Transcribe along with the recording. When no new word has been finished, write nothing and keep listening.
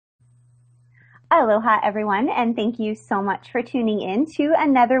Aloha, everyone, and thank you so much for tuning in to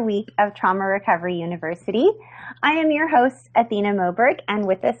another week of Trauma Recovery University. I am your host, Athena Moberg, and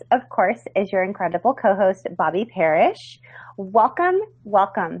with us, of course, is your incredible co-host, Bobby Parrish. Welcome,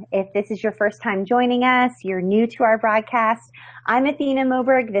 welcome. If this is your first time joining us, you're new to our broadcast, I'm Athena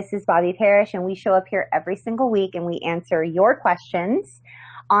Moberg, this is Bobby Parrish, and we show up here every single week and we answer your questions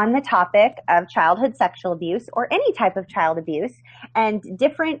on the topic of childhood sexual abuse or any type of child abuse and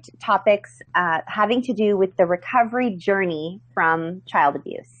different topics having to do with the recovery journey from child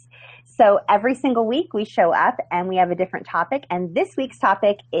abuse. So every single week we show up and we have a different topic, and this week's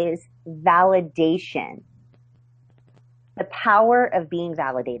topic is validation. The power of being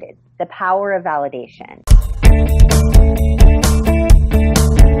validated, the power of validation.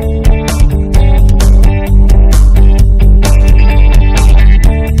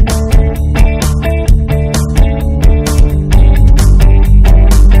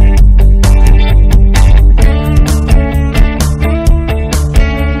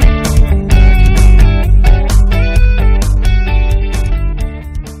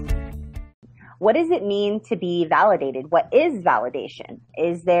 What does it mean to be validated? What is validation?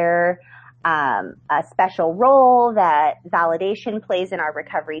 Is there a special role that validation plays in our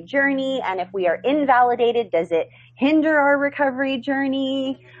recovery journey? And if we are invalidated, does it hinder our recovery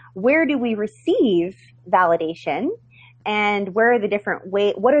journey? Where do we receive validation? And what are the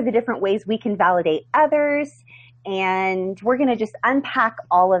different ways we can validate others? And we're going to just unpack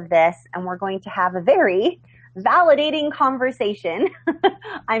all of this, and we're going to have a very validating conversation,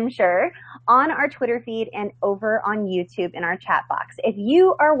 I'm sure, on our Twitter feed and over on YouTube in our chat box. If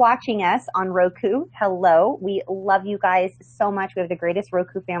you are watching us on Roku, hello. We love you guys so much. We have the greatest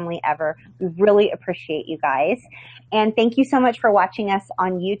Roku family ever. We really appreciate you guys. And thank you so much for watching us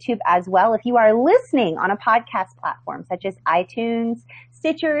on YouTube as well. If you are listening on a podcast platform such as iTunes,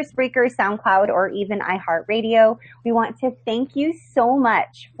 Stitcher, Spreaker, SoundCloud, or even iHeartRadio, we want to thank you so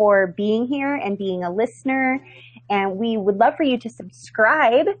much for being here and being a listener. And we would love for you to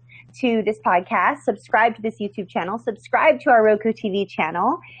subscribe to this podcast, subscribe to this YouTube channel, subscribe to our Roku TV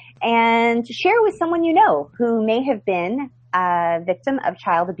channel, and share with someone you know who may have been a victim of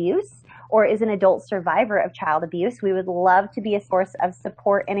child abuse or is an adult survivor of child abuse. We would love to be a source of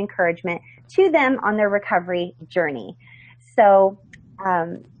support and encouragement to them on their recovery journey. So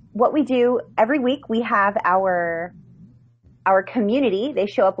what we do every week, we have our community. They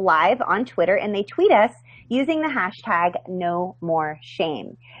show up live on Twitter and they tweet us using the hashtag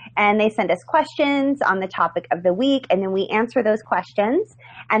 #NoMoreShame. And they send us questions on the topic of the week, and then we answer those questions.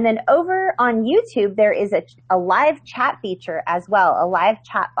 And then over on YouTube, there is a live chat feature as well, a live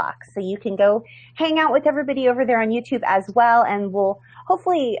chat box. So you can go hang out with everybody over there on YouTube as well, and we'll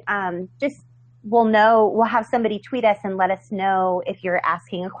hopefully we'll have somebody tweet us and let us know if you're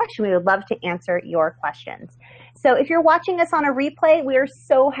asking a question. We would love to answer your questions. So if you're watching us on a replay, we are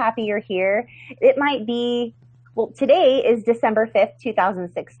so happy you're here. It might be, well, today is December 5th,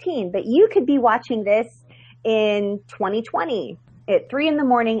 2016, but you could be watching this in 2020 at 3 in the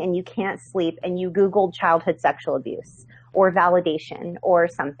morning and you can't sleep and you Googled childhood sexual abuse or validation or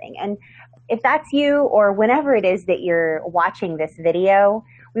something. And if that's you, or whenever it is that you're watching this video,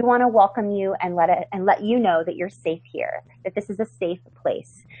 we want to welcome you and let you know that you're safe here, that this is a safe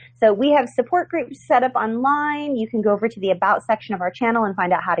place. So we have support groups set up online. You can go over to the About section of our channel and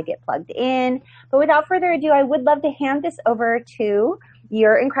find out how to get plugged in. But without further ado, I would love to hand this over to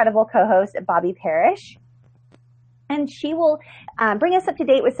your incredible co-host, Bobby Parrish. And she will bring us up to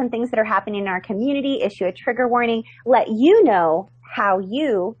date with some things that are happening in our community, issue a trigger warning, let you know how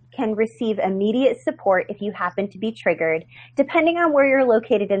you can receive immediate support if you happen to be triggered, depending on where you're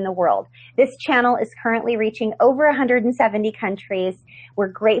located in the world. This channel is currently reaching over 170 countries. We're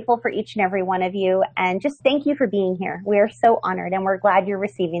grateful for each and every one of you, and just thank you for being here. We are so honored, and we're glad you're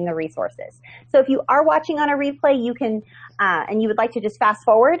receiving the resources. So if you are watching on a replay, you can, and you would like to just fast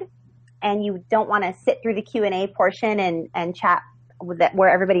forward, and you don't want to sit through the Q&A portion and chat where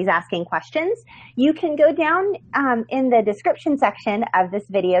everybody's asking questions, you can go down in the description section of this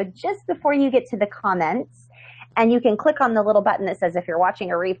video just before you get to the comments, and you can click on the little button that says if you're watching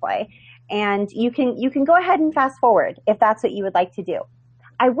a replay, and you can go ahead and fast forward if that's what you would like to do.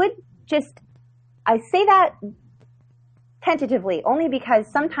 I say that tentatively only because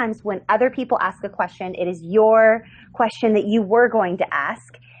sometimes when other people ask a question, it is your question that you were going to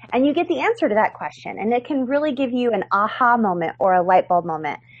ask, and you get the answer to that question, and it can really give you an aha moment or a light bulb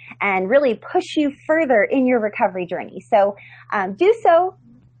moment and really push you further in your recovery journey. So do so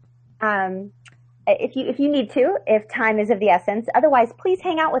if you need to, if time is of the essence. Otherwise, please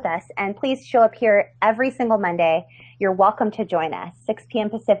hang out with us and please show up here every single Monday. You're welcome to join us, 6 p.m.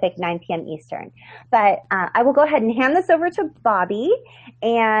 Pacific, 9 p.m. Eastern. But I will go ahead and hand this over to Bobby.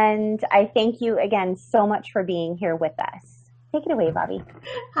 And I thank you again so much for being here with us. Take it away, Bobby.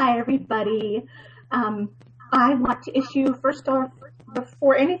 Hi, everybody. I want to issue, first off,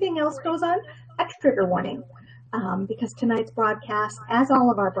 before anything else goes on, a trigger warning. Because tonight's broadcast, as all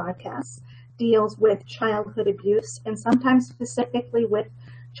of our broadcasts, deals with childhood abuse and sometimes specifically with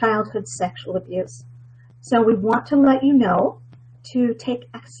childhood sexual abuse. So we want to let you know to take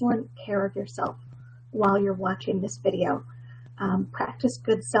excellent care of yourself while you're watching this video. Practice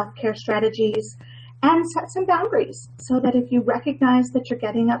good self-care strategies and set some boundaries so that if you recognize that you're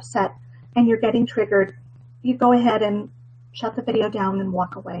getting upset and you're getting triggered, you go ahead and shut the video down and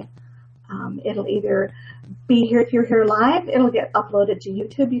walk away. It'll either be here, if you're here live, it'll get uploaded to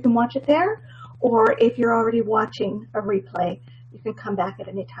YouTube. You can watch it there. Or if you're already watching a replay, you can come back at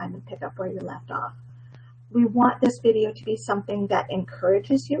any time and pick up where you left off. We want this video to be something that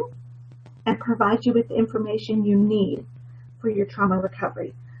encourages you and provides you with the information you need for your trauma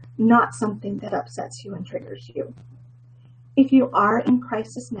recovery, not something that upsets you and triggers you. If you are in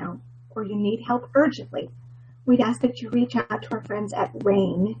crisis now or you need help urgently, we'd ask that you reach out to our friends at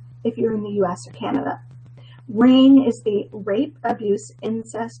RAIN if you're in the U.S. or Canada. RAIN is the Rape, Abuse,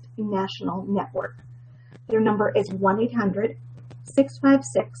 Incest National Network. Their number is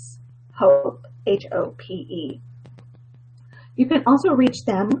 1-800-656-HOPE, H-O-P-E. You can also reach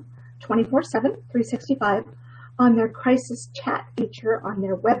them 24/7, 365 on their crisis chat feature on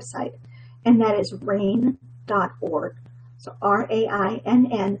their website, and that is rain.org. So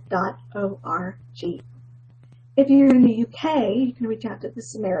RAINN.org. If you're in the UK, you can reach out to the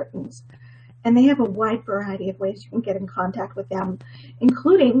Samaritans, and they have a wide variety of ways you can get in contact with them,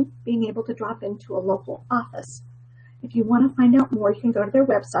 including being able to drop into a local office. If you want to find out more, you can go to their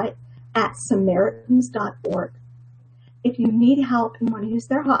website at samaritans.org. If you need help and want to use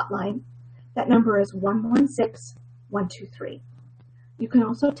their hotline, that number is 116-123. You can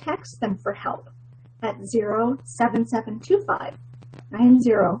also text them for help at 07725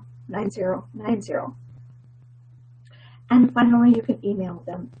 909090. And finally, you can email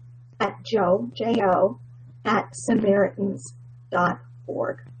them at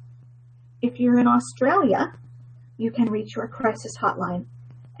jo@samaritans.org. If you're in Australia, you can reach your crisis hotline,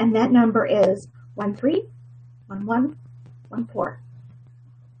 and that number is 131114.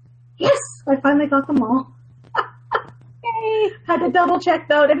 Yes, I finally got them all. Yay! Had to double check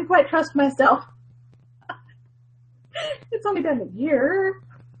though, didn't quite trust myself. It's only been a year.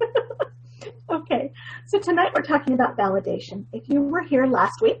 Okay, so tonight we're talking about validation. If you were here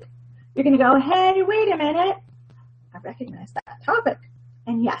last week, you're going to go, hey, wait a minute. I recognize that topic.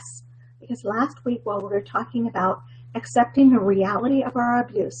 And yes, because last week while we were talking about accepting the reality of our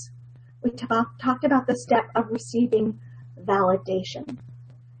abuse, we talked about the step of receiving validation.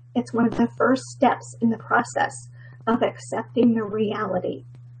 It's one of the first steps in the process of accepting the reality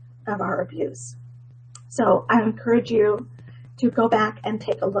of our abuse. So I encourage you to go back and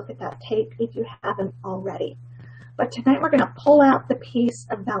take a look at that tape if you haven't already. But tonight we're going to pull out the piece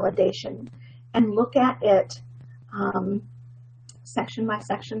of validation and look at it section by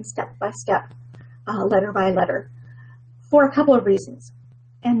section, step by step, letter by letter, for a couple of reasons.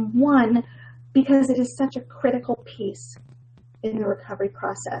 And one, because it is such a critical piece in the recovery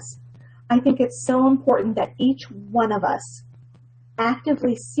process. I think it's so important that each one of us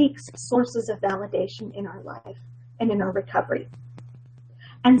actively seeks sources of validation in our life and in our recovery.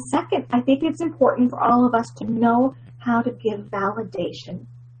 And second, I think it's important for all of us to know how to give validation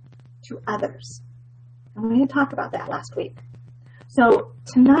to others. And we didn't talk about that last week. So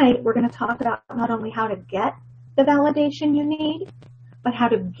tonight we're going to talk about not only how to get the validation you need, but how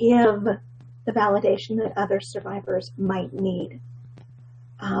to give the validation that other survivors might need.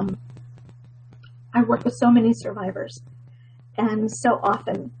 I work with so many survivors, and so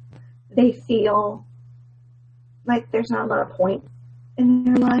often they feel like there's not a lot of point in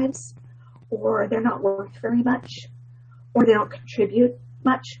their lives, or they're not worth very much, or they don't contribute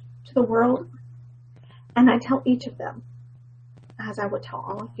much to the world. And I tell each of them, as I would tell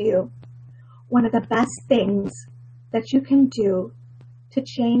all of you, one of the best things that you can do to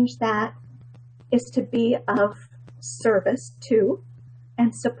change that is to be of service to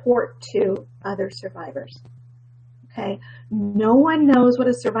and support to other survivors. Okay? No one knows what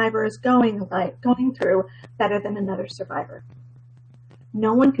a survivor is going through better than another survivor.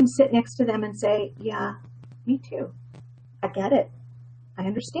 No one can sit next to them and say, yeah, me too. I get it. I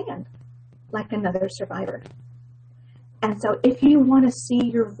understand, like another survivor. And so if you want to see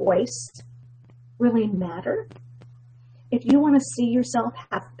your voice really matter, if you want to see yourself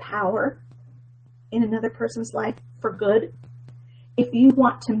have power in another person's life for good, if you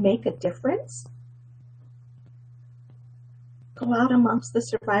want to make a difference, go out amongst the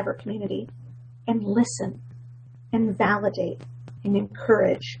survivor community and listen and validate and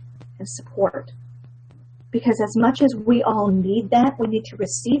encourage and support. Because as much as we all need that, we need to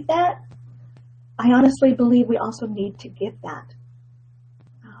receive that, I honestly believe we also need to give that.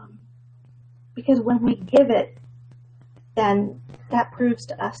 Because when we give it, then that proves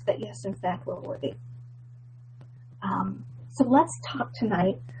to us that yes, in fact, we're worthy. So let's talk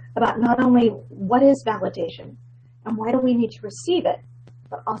tonight about not only what is validation and why do we need to receive it,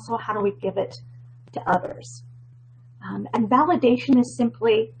 but also how do we give it to others. And validation is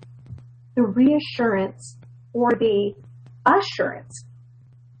simply the reassurance or the assurance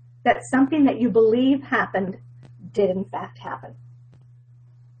that something that you believe happened did in fact happen.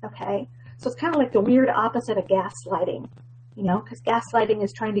 Okay? So it's kind of like the weird opposite of gaslighting, you know, because gaslighting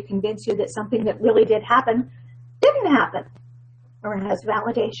is trying to convince you that something that really did happen didn't happen. Whereas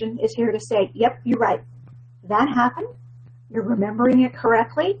validation is here to say, yep, you're right. That happened. You're remembering it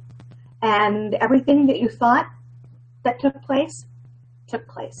correctly. And everything that you thought that took place, took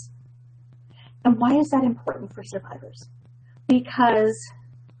place. And why is that important for survivors? Because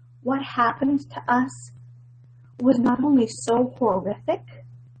what happened to us was not only so horrific,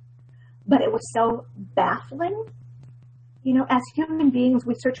 but it was so baffling. You know, as human beings,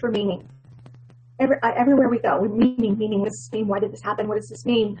 we search for meaning. Everywhere we go, we're meaning. What does this mean? Why did this happen? What does this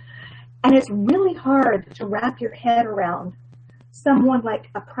mean? And it's really hard to wrap your head around someone like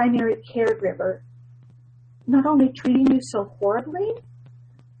a primary caregiver not only treating you so horribly,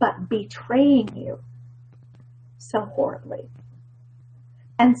 but betraying you so horribly.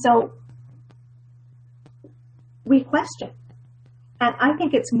 And so we question. And I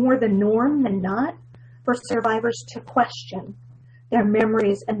think it's more the norm than not for survivors to question their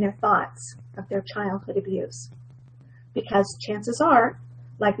memories and their thoughts of their childhood abuse. Because chances are,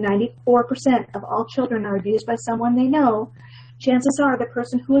 like 94% of all children are abused by someone they know, chances are the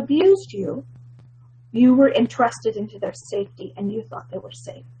person who abused you, you were entrusted into their safety and you thought they were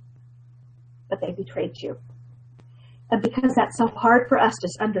safe. But they betrayed you. And because that's so hard for us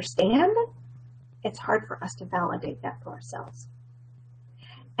to understand, it's hard for us to validate that for ourselves.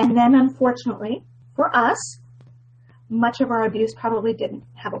 And then, unfortunately, for us, much of our abuse probably didn't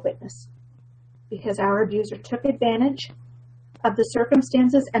have a witness because our abuser took advantage of the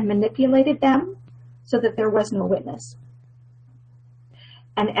circumstances and manipulated them so that there was no witness.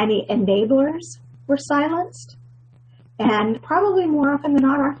 And any enablers were silenced. And probably more often than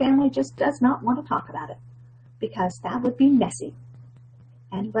not, our family just does not want to talk about it because that would be messy.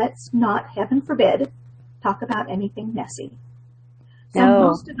 And let's not, heaven forbid, talk about anything messy. So no.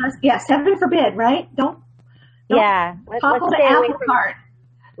 Most of us, yes, heaven forbid, right? Don't yeah. topple the apple cart.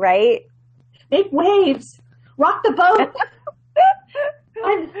 Right? Make waves. Rock the boat.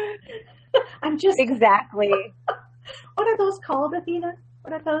 I'm just... Exactly. What are those called, Athena?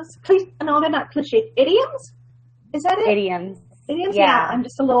 What are those? No, they're not cliche. Idioms? Is that it? Idioms. Idioms? Yeah. I'm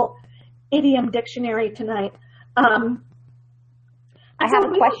just a little idiom dictionary tonight. I have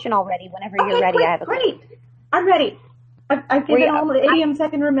a question already. Whenever you're ready, I have a question. Great. I'm ready. I've given all the idioms I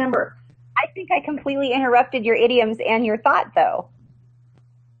can remember. I think I completely interrupted your idioms and your thought, though.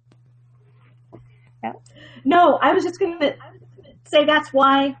 No, I was just going to say that's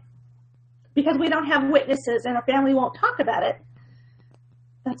why, because we don't have witnesses and our family won't talk about it.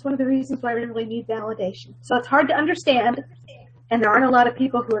 That's one of the reasons why we really need validation. So it's hard to understand, and there aren't a lot of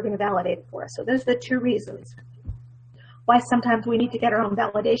people who are going to validate it for us. So those are the two reasons why sometimes we need to get our own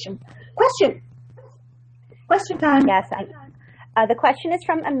validation. Question time. Yes. The question is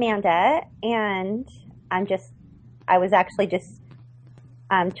from Amanda, and I was actually just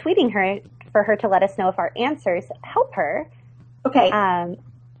tweeting her for her to let us know if our answers help her. Okay.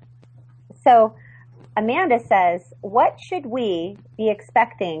 So Amanda says, what should we be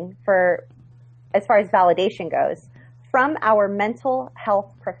expecting for, as far as validation goes, from our mental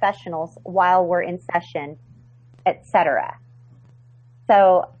health professionals while we're in session, etc.?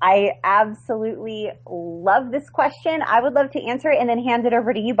 So I absolutely love this question. I would love to answer it and then hand it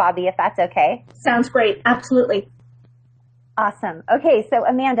over to you, Bobby, if that's okay. Sounds great. Absolutely. Awesome. Okay, so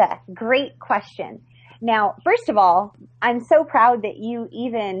Amanda, great question. Now, first of all, I'm so proud that you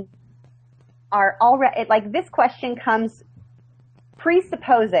even are already, like, this question comes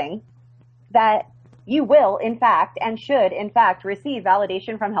presupposing that you will, in fact, and should, in fact, receive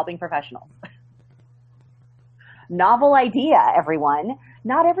validation from helping professionals. Novel idea, everyone.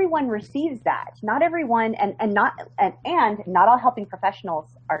 Not everyone receives that. Not everyone, and not all helping professionals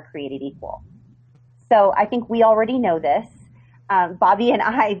are created equal. So I think we already know this. Bobby and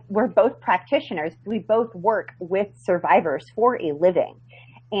I, we're both practitioners. We both work with survivors for a living.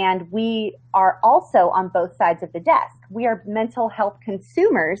 And we are also on both sides of the desk. We are mental health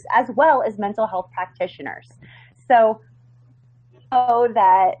consumers as well as mental health practitioners. So,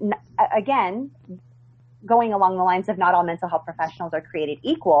 that, again, going along the lines of not all mental health professionals are created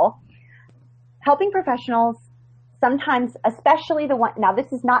equal, helping professionals sometimes, especially the one, now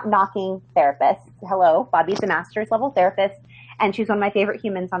this is not knocking therapists. Hello, Bobby's a master's level therapist, and she's one of my favorite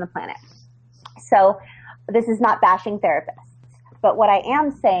humans on the planet. So this is not bashing therapists. But what I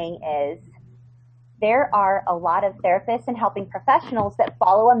am saying is there are a lot of therapists and helping professionals that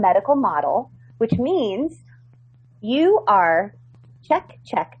follow a medical model, which means you are check,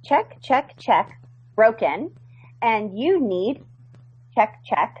 check, check, check, check, broken, and you need check,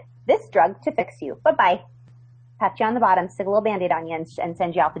 check, this drug to fix you. Bye-bye. Pat you on the bottom, stick a little Band-Aid on you, and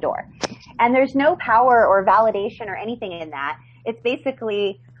send you out the door. And there's no power or validation or anything in that. It's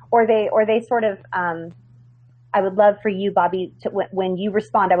basically, or they sort of, I would love for you, Bobby, to, when you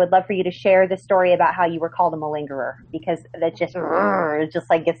respond, I would love for you to share the story about how you were called a malingerer, because that just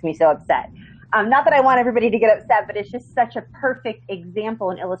like gets me so upset. Not that I want everybody to get upset, but it's just such a perfect example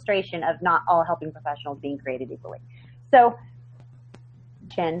and illustration of not all helping professionals being created equally. So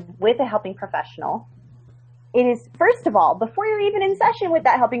with a helping professional, it is, first of all, before you're even in session with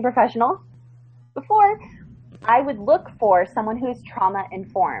that helping professional, I would look for someone who's trauma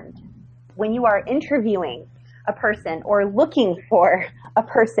informed. When you are interviewing a person or looking for a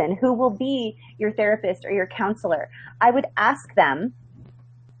person who will be your therapist or your counselor, I would ask them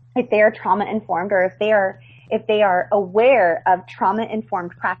if they are trauma informed, or if they are aware of trauma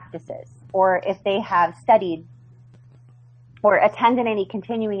informed practices, or if they have studied or attended any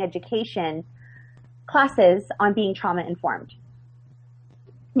continuing education classes on being trauma informed.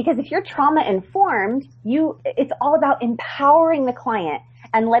 Because if you're trauma informed, it's all about empowering the client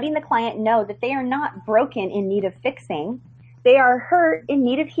and letting the client know that they are not broken in need of fixing. They are hurt in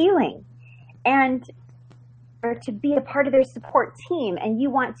need of healing, and or to be a part of their support team, and you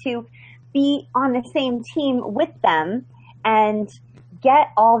want to be on the same team with them and get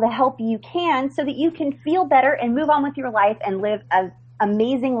all the help you can so that you can feel better and move on with your life and live an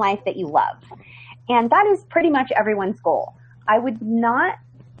amazing life that you love. And that is pretty much everyone's goal. I would not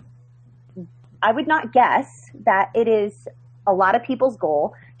guess that it is a lot of people's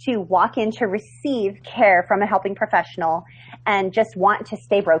goal to walk in to receive care from a helping professional and just want to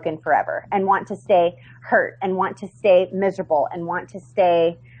stay broken forever, and want to stay hurt, and want to stay miserable, and want to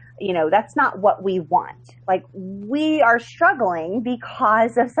stay, that's not what we want. Like, we are struggling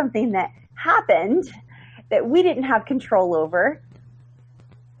because of something that happened that we didn't have control over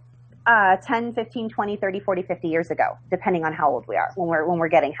 10, 15, 20, 30, 40, 50 years ago, depending on how old we are when we're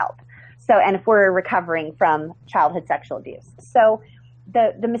getting help. So, and if we're recovering from childhood sexual abuse. So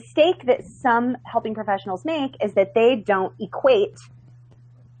the mistake that some helping professionals make is that they don't equate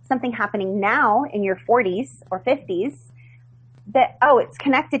something happening now in your 40s or 50s that, it's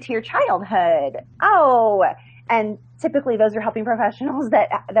connected to your childhood. And typically those are helping professionals that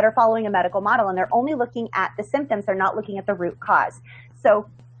are following a medical model, and they're only looking at the symptoms. They're not looking at the root cause. So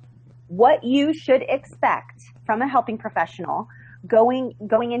what you should expect from a helping professional going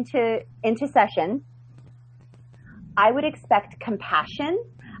into session, I would expect compassion.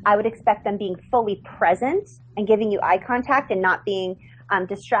 I would expect them being fully present and giving you eye contact and not being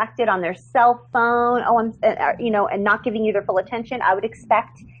distracted on their cell phone, and not giving you their full attention. I would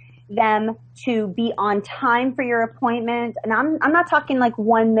expect them to be on time for your appointment. And I'm not talking like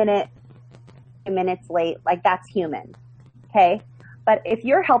 1 minute, 2 minutes late, like that's human. Okay. But if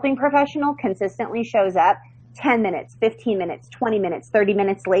your helping professional consistently shows up 10 minutes, 15 minutes, 20 minutes, 30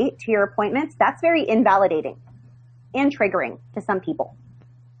 minutes late to your appointments, that's very invalidating and triggering to some people.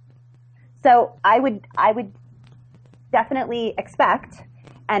 So I would definitely expect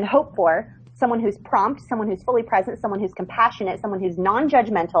and hope for someone who's prompt, someone who's fully present, someone who's compassionate, someone who's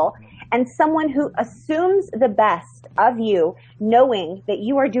non-judgmental, and someone who assumes the best of you, knowing that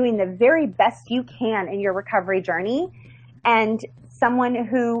you are doing the very best you can in your recovery journey, and someone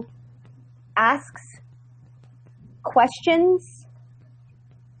who asks questions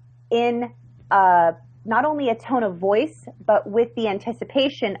in not only a tone of voice, but with the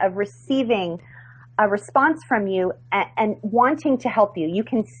anticipation of receiving a response from you and wanting to help you. You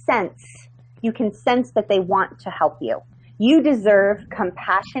can sense that they want to help you. You deserve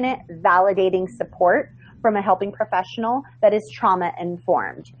compassionate, validating support from a helping professional that is trauma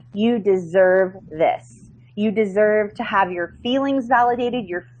informed. You deserve this. You deserve to have your feelings validated,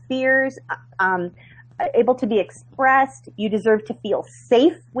 your fears able to be expressed. You deserve to feel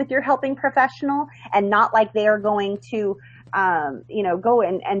safe with your helping professional and not like they are going to, go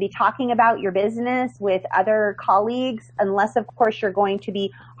and be talking about your business with other colleagues, unless, of course, you're going to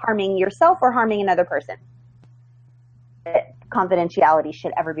be harming yourself or harming another person. Confidentiality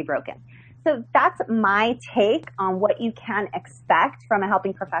should ever be broken. So that's my take on what you can expect from a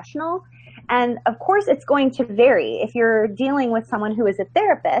helping professional. And of course, it's going to vary if you're dealing with someone who is a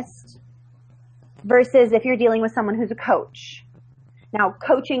therapist versus if you're dealing with someone who's a coach. Now,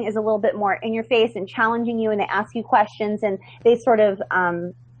 coaching is a little bit more in your face and challenging you, and they ask you questions, and they sort of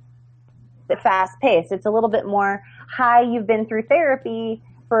the fast pace. It's a little bit more, hi, you've been through therapy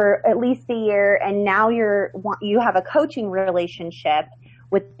for at least a year, and now you have a coaching relationship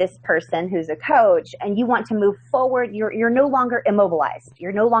with this person who's a coach, and you want to move forward. You're no longer immobilized.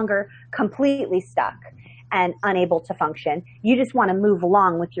 You're no longer completely stuck and unable to function. You just want to move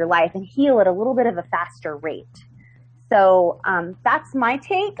along with your life and heal at a little bit of a faster rate. So that's my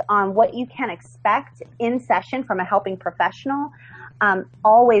take on what you can expect in session from a helping professional.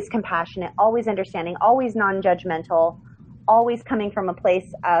 Always compassionate, always understanding, always non-judgmental, always coming from a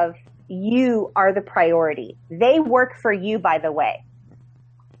place of you are the priority. They work for you, by the way.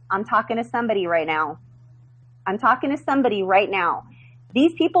 I'm talking to somebody right now.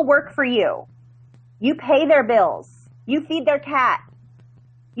 These people work for you. You pay their bills. You feed their cat.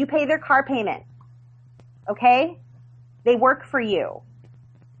 You pay their car payment. Okay? They work for you.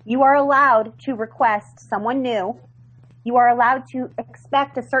 You are allowed to request someone new. You are allowed to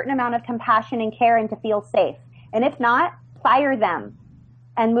expect a certain amount of compassion and care and to feel safe. And if not, fire them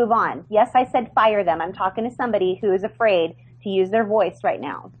and move on. Yes, I said fire them. I'm talking to somebody who is afraid to use their voice right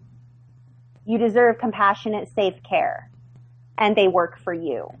now. You deserve compassionate, safe care, and they work for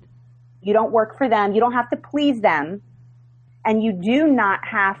you. You don't work for them. You don't have to please them, and you do not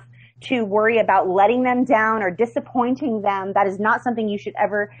have to worry about letting them down or disappointing them. That is not something you should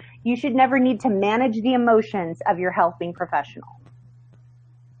never need to manage the emotions of your helping professional.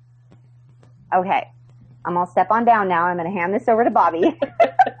 Okay, I'm gonna step on down now. I'm gonna hand this over to Bobby.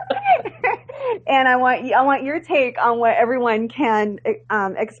 And I want your take on what everyone can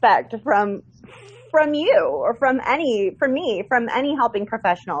expect from you or from any helping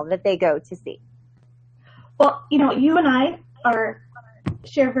professional that they go to see. Well, you and I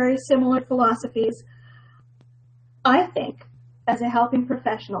share very similar philosophies. I think as a helping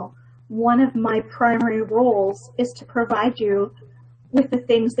professional, one of my primary roles is to provide you with the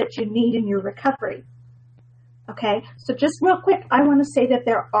things that you need in your recovery. Okay, so just real quick, I want to say that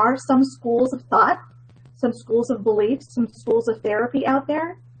there are some schools of thought, some schools of belief, some schools of therapy out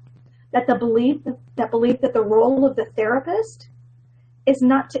there that believe that the role of the therapist is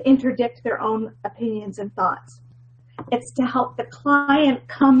not to interdict their own opinions and thoughts. It's to help the client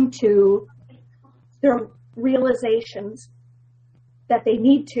come to their realizations that they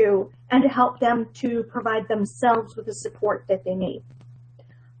need to, and to help them to provide themselves with the support that they need.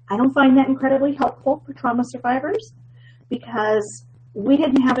 I don't find that incredibly helpful for trauma survivors because we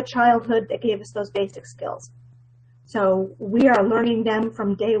didn't have a childhood that gave us those basic skills. So we are learning them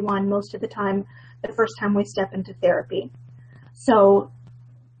from day one most of the time, the first time we step into therapy. So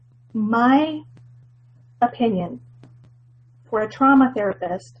my opinion for a trauma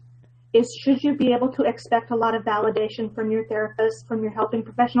therapist is, should you be able to expect a lot of validation from your therapist, from your helping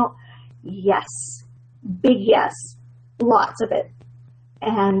professional? Yes. Big yes. Lots of it.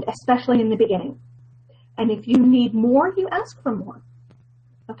 And especially in the beginning. And if you need more, you ask for more.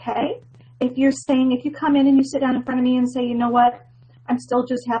 Okay? If you come in and you sit down in front of me and say, you know what, I'm still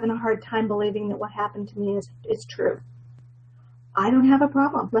just having a hard time believing that what happened to me is true. I don't have a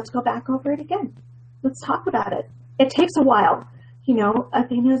problem. Let's go back over it again. Let's talk about it. It takes a while.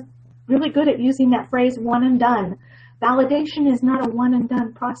 Athena's really good at using that phrase, one and done. Validation is not a one and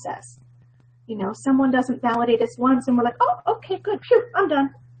done process. Someone doesn't validate us once and we're like, oh, okay, good, phew, I'm done.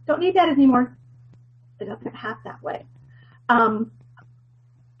 Don't need that anymore. It doesn't happen that way. And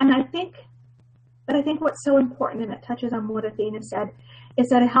I think what's so important, and it touches on what Athena said, is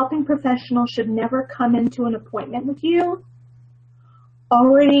that a helping professional should never come into an appointment with you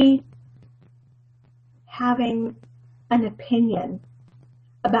already having an opinion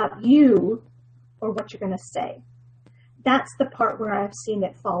about you or what you're going to say. That's the part where I've seen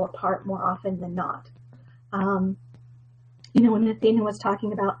it fall apart more often than not. When Athena was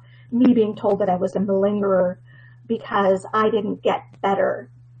talking about me being told that I was a malingerer because I didn't get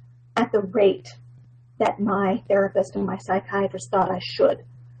better at the rate that my therapist and my psychiatrist thought I should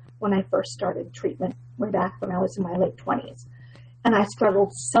when I first started treatment way back when I was in my late 20s. And I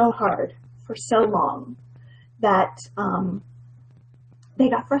struggled so hard for so long that they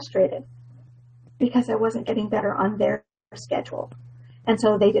got frustrated. because I wasn't getting better on their schedule. And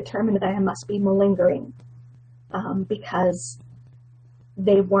so they determined that I must be malingering because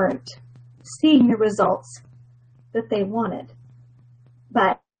they weren't seeing the results that they wanted.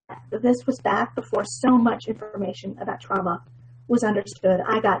 But this was back before so much information about trauma was understood.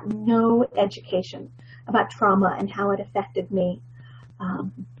 I got no education about trauma and how it affected me.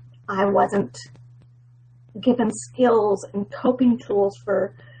 I wasn't given skills and coping tools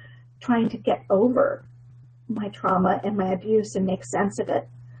for trying to get over my trauma and my abuse and make sense of it.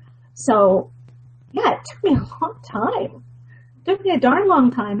 So, yeah, it took me a long time. It took me a darn long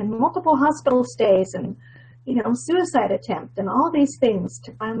time and multiple hospital stays and, suicide attempt and all these things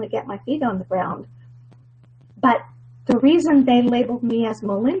to finally get my feet on the ground. But the reason they labeled me as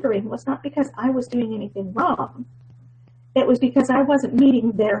malingering was not because I was doing anything wrong. It was because I wasn't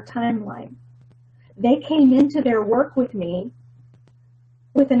meeting their timeline. They came into their work with me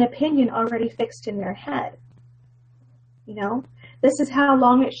with an opinion already fixed in their head. This is how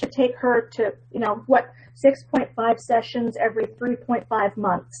long it should take her to, 6.5 sessions every 3.5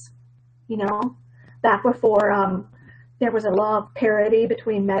 months, back before there was a law of parity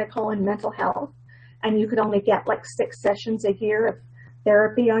between medical and mental health, and you could only get like 6 sessions a year of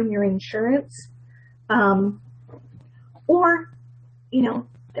therapy on your insurance. Or, the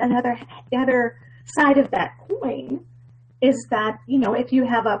other side of that coin is that, if you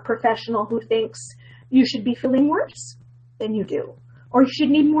have a professional who thinks you should be feeling worse than you do, or you should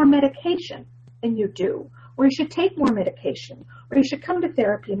need more medication than you do, or you should take more medication, or you should come to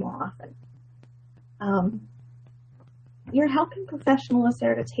therapy more often. Your helping professional is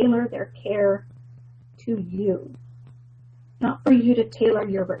there to tailor their care to you, not for you to tailor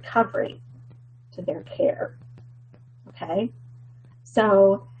your recovery to their care. Okay?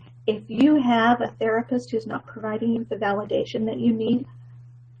 So if you have a therapist who's not providing you the validation that you need,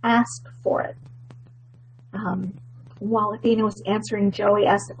 ask for it. While Athena was answering, Joey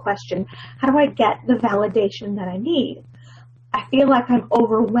asked the question, how do I get the validation that I need? I feel like I'm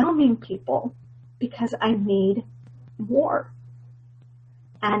overwhelming people because I need more.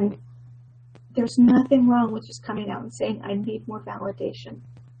 And there's nothing wrong with just coming out and saying, I need more validation.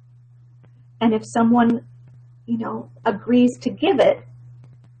 And if someone, agrees to give it,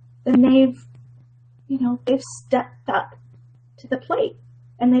 then they've stepped up to the plate.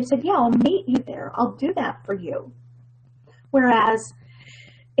 And they've said, yeah, I'll meet you there. I'll do that for you. Whereas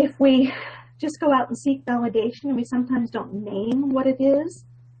if we just go out and seek validation and we sometimes don't name what it is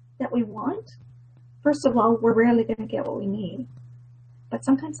that we want, first of all, we're rarely going to get what we need. But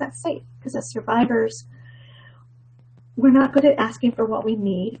sometimes that's safe because as survivors, we're not good at asking for what we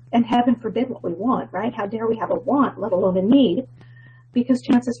need, and heaven forbid what we want, right? How dare we have a want, let alone a need? Because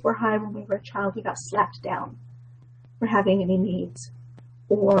chances were high when we were a child, we got slapped down for having any needs.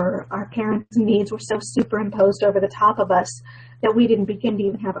 Or our parents' needs were so superimposed over the top of us that we didn't begin to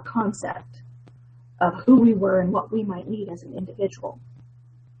even have a concept of who we were and what we might need as an individual.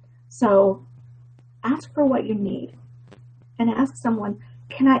 So ask for what you need and ask someone,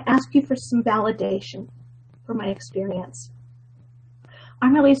 can I ask you for some validation for my experience?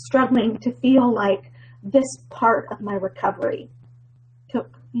 I'm really struggling to feel like this part of my recovery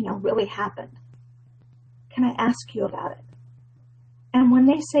really happened. Can I ask you about it? And when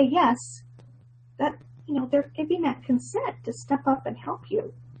they say yes, that, they're giving that consent to step up and help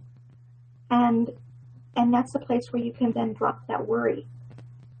you. And that's the place where you can then drop that worry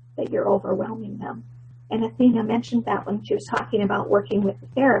that you're overwhelming them. And Athena mentioned that when she was talking about working with a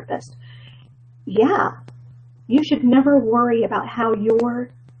therapist. Yeah, you should never worry about how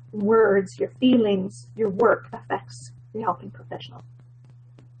your words, your feelings, your work affects the helping professional.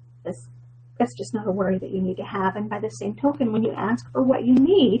 That's just not a worry that you need to have. And by the same token, when you ask for what you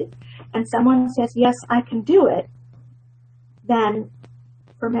need and someone says, yes, I can do it, then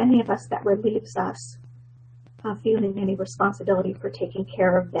for many of us, that relieves us of feeling any responsibility for taking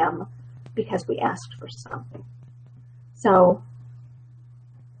care of them because we asked for something. So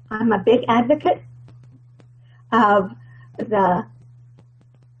I'm a big advocate of the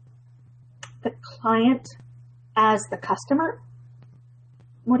client as the customer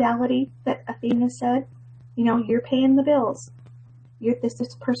modality that Athena said. You're paying the bills.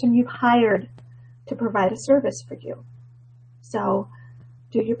 This person you've hired to provide a service for you. So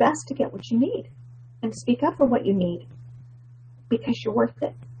do your best to get what you need and speak up for what you need because you're worth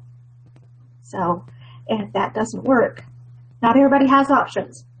it. So, and if that doesn't work, not everybody has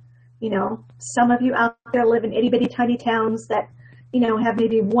options. Some of you out there live in itty bitty tiny towns that, have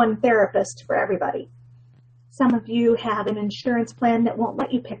maybe one therapist for everybody. Some of you have an insurance plan that won't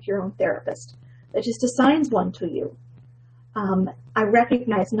let you pick your own therapist, that just assigns one to you. I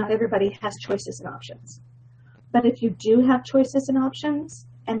recognize not everybody has choices and options. But if you do have choices and options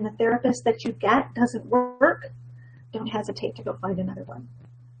and the therapist that you get doesn't work, don't hesitate to go find another one.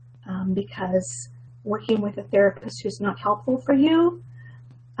 Because working with a therapist who's not helpful for you,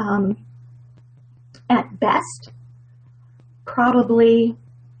 at best, probably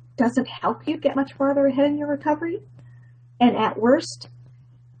doesn't help you get much farther ahead in your recovery, and at worst,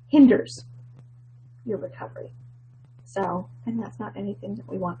 hinders your recovery. So, and that's not anything that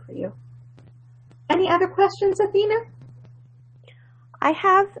we want for you. Any other questions, Athena? I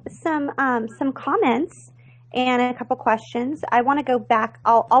have some comments and a couple questions. I want to go back.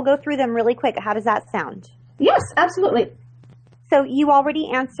 I'll go through them really quick. How does that sound? Yes, absolutely. So you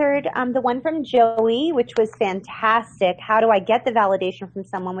already answered the one from Joey, which was fantastic. How do I get the validation from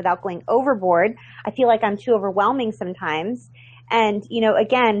someone without going overboard? I feel like I'm too overwhelming sometimes. And, you know,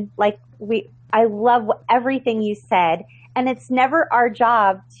 again, I love everything you said. And it's never our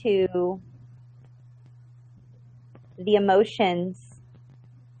job to the emotions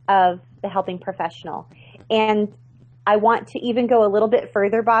of the helping professional. And I want to even go a little bit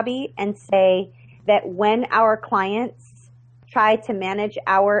further, Bobby, and say that when our clients try to manage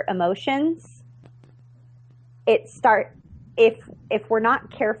our emotions, if we're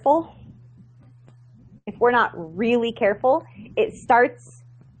not careful, if we're not really careful, it starts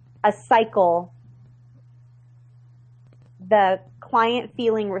a cycle. The client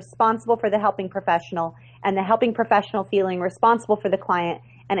feeling responsible for the helping professional, and the helping professional feeling responsible for the client,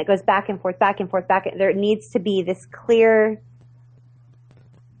 and it goes back and forth, back and forth, back. There needs to be this clear,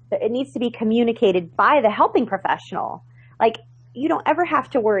 it needs to be communicated by the helping professional. Like, you don't ever have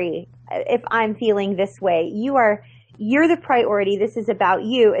to worry if I'm feeling this way. You're the priority. This is about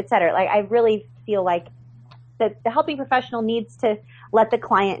you, et cetera. Like, I really feel like that the helping professional needs to let the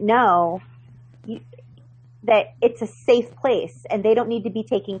client know that it's a safe place and they don't need to be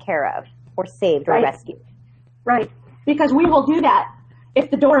taken care of or saved or rescued. Right. Because we will do that if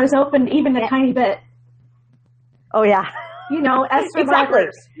the door is opened even a tiny bit. Oh, yeah. You know, as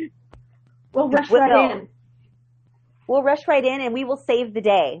survivors, we'll rush right in. We'll rush right in and we will save the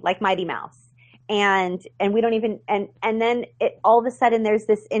day like Mighty Mouse. And we don't even, and then all of a sudden there's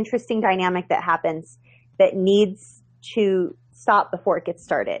this interesting dynamic that happens that needs to stop before it gets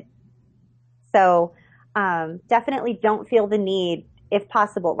started. So definitely don't feel the need, if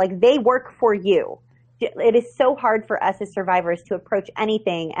possible, like they work for you. It is so hard for us as survivors to approach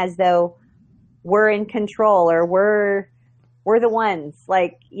anything as though we're in control or we're the ones.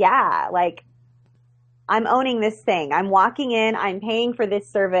 Like, yeah, like I'm owning this thing. I'm walking in, I'm paying for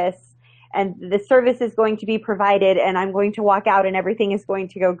this service, and the service is going to be provided, and I'm going to walk out and everything is going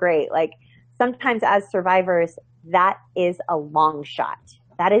to go great. Like, sometimes as survivors, that is a long shot.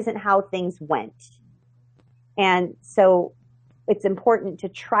 That isn't how things went. And so it's important to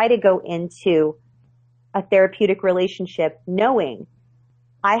try to go into a therapeutic relationship knowing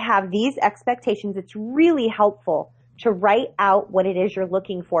I have these expectations. It's really helpful to write out what it is you're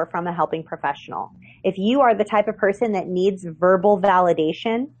looking for from a helping professional. If you are the type of person that needs verbal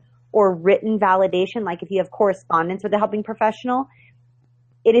validation or written validation, like if you have correspondence with a helping professional,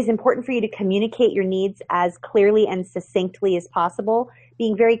 it is important for you to communicate your needs as clearly and succinctly as possible,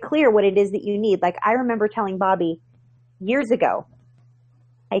 being very clear what it is that you need. Like, I remember telling Bobby years ago,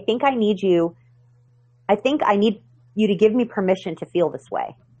 I think I need you to give me permission to feel this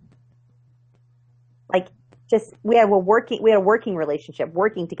way. Like, just, we had a working relationship,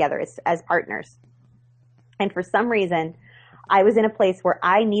 working together as partners. And for some reason, I was in a place where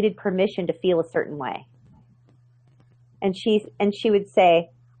I needed permission to feel a certain way. And she would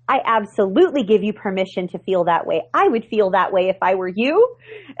say, I absolutely give you permission to feel that way. I would feel that way if I were you.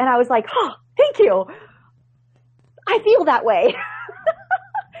 And I was like, oh, thank you. I feel that way.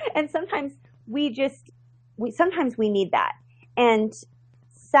 And sometimes we need that. And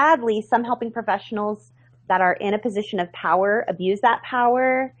sadly, some helping professionals that are in a position of power abuse that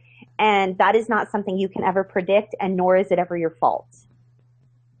power. And that is not something you can ever predict, and nor is it ever your fault.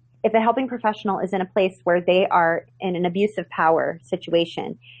 If a helping professional is in a place where they are in an abusive power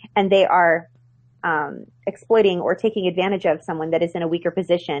situation and they are exploiting or taking advantage of someone that is in a weaker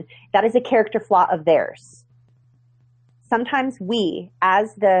position, that is a character flaw of theirs. Sometimes we,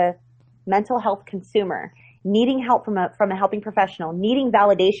 as the mental health consumer, needing help from a helping professional, needing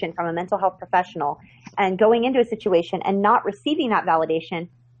validation from a mental health professional, and going into a situation and not receiving that validation,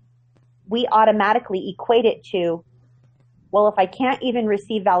 we automatically equate it to, well, if I can't even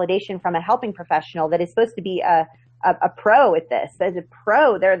receive validation from a helping professional that is supposed to be a pro at this, as a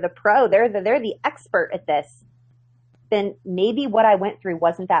pro, they're the expert at this, then maybe what I went through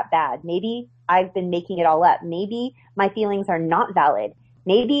wasn't that bad. Maybe I've been making it all up. Maybe my feelings are not valid.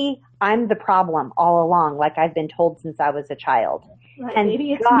 Maybe I'm the problem all along, like I've been told since I was a child. Right. And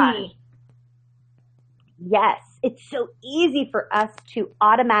Maybe it's gosh, me. yes, it's so easy for us to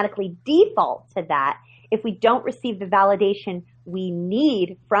automatically default to that if we don't receive the validation we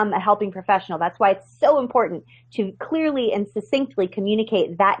need from a helping professional. That's why it's so important to clearly and succinctly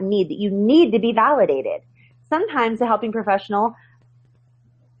communicate that need, that you need to be validated. Sometimes a helping professional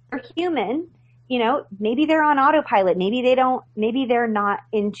are human, maybe they're on autopilot. Maybe they're not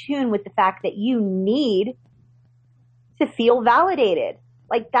in tune with the fact that you need to feel validated.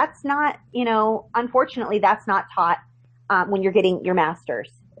 Like that's not, unfortunately, that's not taught when you're getting your master's.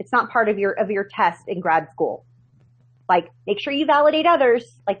 It's not part of your test in grad school. Like, make sure you validate others.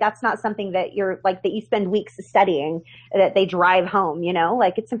 Like, that's not something that that you spend weeks studying, that they drive home,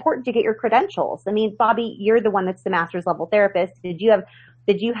 Like, it's important to get your credentials. I mean, Bobby, you're the one that's the master's level therapist. Did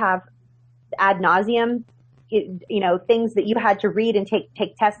you have ad nauseum, things that you had to read and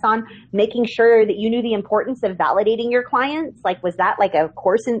take tests on, making sure that you knew the importance of validating your clients? Like, was that like a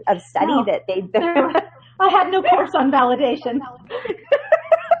course of study No, that they? I had no course on validation.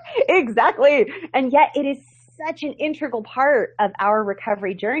 Exactly. And yet it is such an integral part of our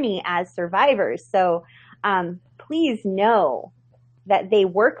recovery journey as survivors. So please know that they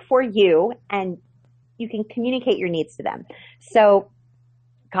work for you and you can communicate your needs to them. So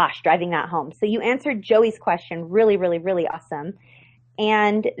gosh, driving that home. So you answered Joey's question. Really, really, really awesome.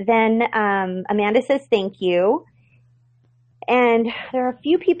 And then Amanda says, thank you. And there are a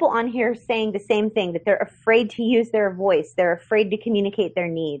few people on here saying the same thing, that they're afraid to use their voice. They're afraid to communicate their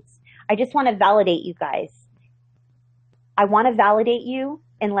needs. I just want to validate you guys. I want to validate you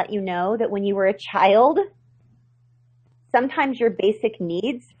and let you know that when you were a child, sometimes your basic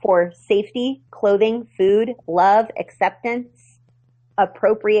needs for safety, clothing, food, love, acceptance,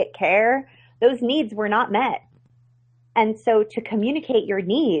 appropriate care, those needs were not met. And so to communicate your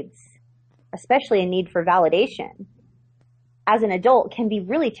needs, especially a need for validation, as an adult can be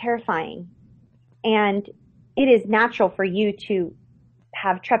really terrifying. And it is natural for you to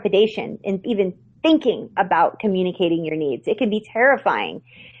have trepidation in even thinking about communicating your needs. It can be terrifying.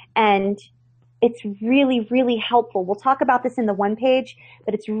 And it's really, really helpful. We'll talk about this in the one page,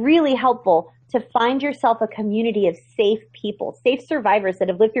 but it's really helpful to find yourself a community of safe people, safe survivors that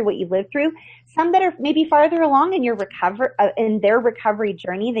have lived through what you've lived through, some that are maybe farther along in in their recovery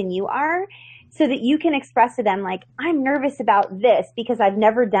journey than you are, so that you can express to them, like, I'm nervous about this because I've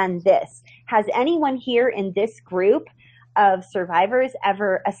never done this. Has anyone here in this group of survivors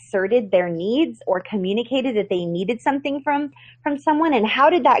ever asserted their needs or communicated that they needed something from someone? And how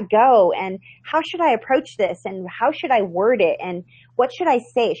did that go? And how should I approach this? And how should I word it? And what should I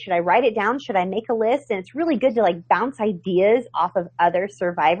say? Should I write it down? Should I make a list? And it's really good to like bounce ideas off of other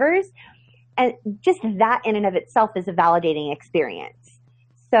survivors. And just that in and of itself is a validating experience.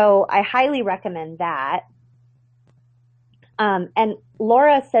 So I highly recommend that. And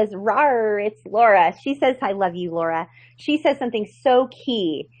Laura says, rawr, it's Laura. She says, I love you, Laura. She says something so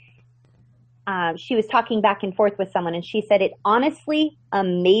key. She was talking back and forth with someone, and she said, it honestly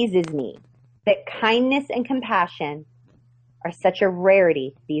amazes me that kindness and compassion are such a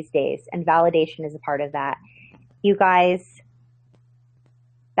rarity these days, and validation is a part of that. You guys,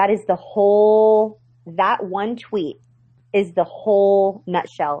 that one tweet is the whole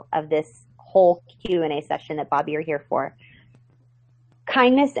nutshell of this whole Q&A session that Bobby you're here for.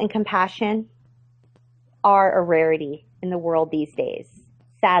 Kindness and compassion are a rarity in the world these days,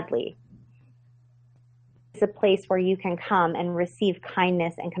 sadly. It's a place where you can come and receive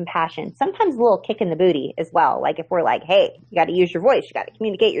kindness and compassion. Sometimes a little kick in the booty as well. Like if we're like, hey, you got to use your voice, you got to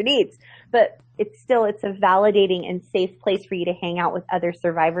communicate your needs. But it's a validating and safe place for you to hang out with other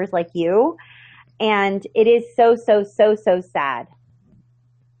survivors like you. And it is so, so, so, so sad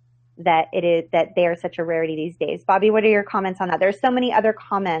that they are such a rarity these days. Bobby, what are your comments on that? There's so many other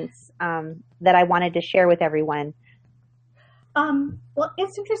comments that I wanted to share with everyone. Well,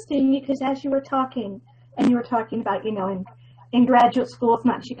 it's interesting because as you were talking, and you were talking about, in graduate school, it's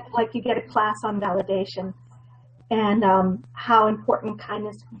not like you get a class on validation and how important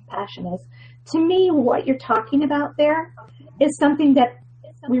kindness and compassion is. To me, what you're talking about there is something that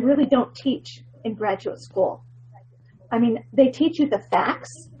we really don't teach in graduate school. I mean, they teach you the facts.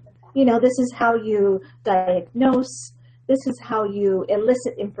 This is how you diagnose. This is how you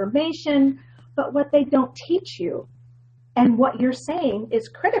elicit information. But what they don't teach you, and what you're saying is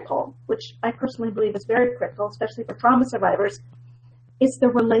critical, which I personally believe is very critical, especially for trauma survivors, is the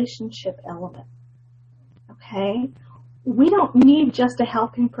relationship element. Okay? We don't need just a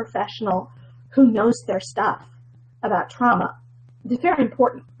helping professional who knows their stuff about trauma. It's very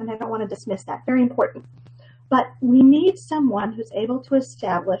important, and I don't want to dismiss that. Very important. But we need someone who's able to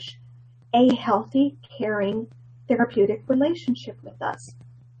establish a healthy, caring, therapeutic relationship with us.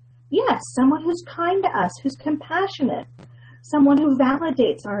 Yes, someone who's kind to us, who's compassionate, someone who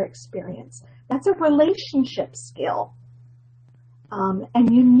validates our experience. That's a relationship skill.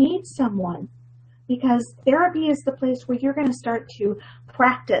 And you need someone, because therapy is the place where you're going to start to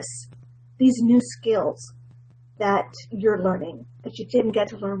practice these new skills that you're learning, that you didn't get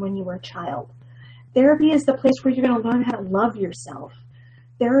to learn when you were a child. Therapy is the place where you're going to learn how to love yourself.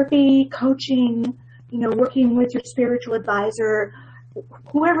 Therapy, coaching, working with your spiritual advisor,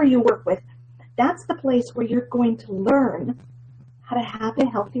 whoever you work with, that's the place where you're going to learn how to have a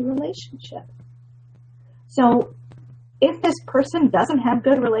healthy relationship. So if this person doesn't have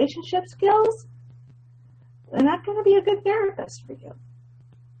good relationship skills, they're not going to be a good therapist for you.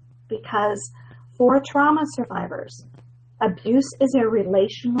 Because for trauma survivors, abuse is a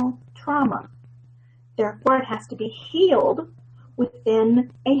relational trauma. Therefore, it has to be healed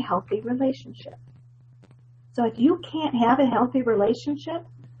within a healthy relationship. So if you can't have a healthy relationship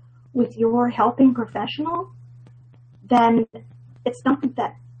with your helping professional, then it's not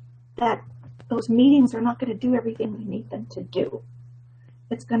that those meetings are not going to do everything you need them to do.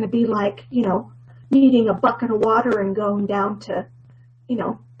 It's going to be like, needing a bucket of water and going down to,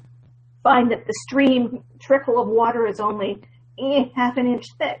 find that the stream trickle of water is only half an inch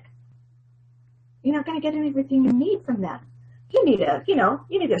thick. You're not going to get everything you need from that. You need a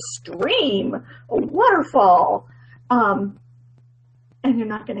stream, a waterfall, and you're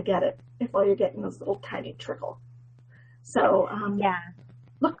not going to get it if all you're getting is little tiny trickle. So,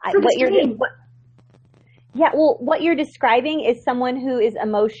 look for the stream. What you're describing is someone who is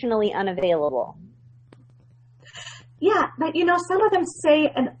emotionally unavailable. Yeah, but some of them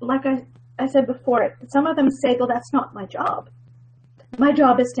say, and like I said before, some of them say, well, that's not my job. My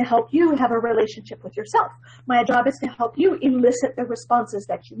job is to help you have a relationship with yourself. My job is to help you elicit the responses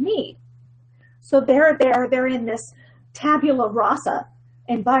that you need. So they're in this tabula rasa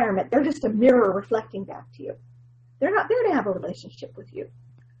environment. They're just a mirror reflecting back to you. They're not there to have a relationship with you.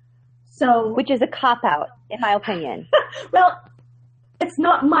 So, which is a cop-out, in my opinion. Well, it's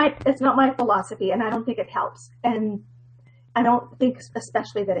not my philosophy, and I don't think it helps. And I don't think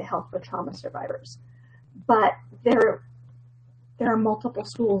especially that it helps with trauma survivors. But there are multiple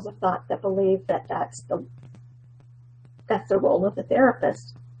schools of thought that believe that that's the role of the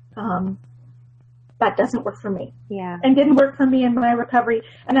therapist. That doesn't work for me. Yeah. And didn't work for me in my recovery,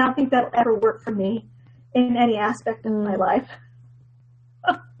 and I don't think that'll ever work for me in any aspect of my life.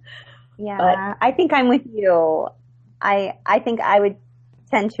 Yeah, but I think I'm with you. I think I would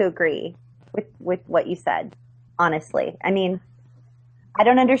tend to agree with what you said, honestly. I mean, I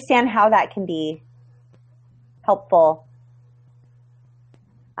don't understand how that can be helpful.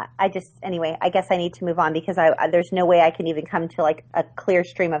 Anyway, I guess I need to move on because there's no way I can even come to like a clear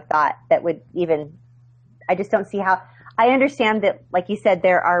stream of thought that would even, I just don't see how. I understand that, like you said,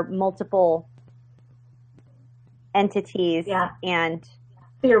 there are multiple entities and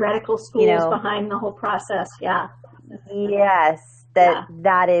theoretical schools behind the whole process. Yeah. Yes.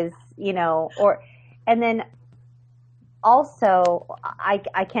 That is, and then also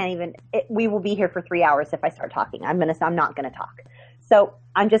I can't even, we will be here for 3 hours if I start talking. I'm not going to talk. So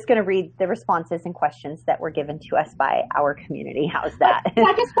I'm just going to read the responses and questions that were given to us by our community. How's that?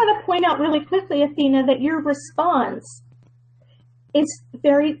 I just want to point out really quickly, Athena, that your response is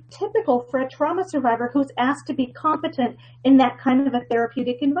very typical for a trauma survivor who's asked to be competent in that kind of a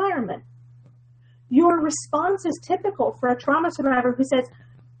therapeutic environment. Your response is typical for a trauma survivor who says,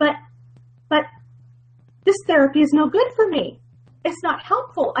 but this therapy is no good for me. It's not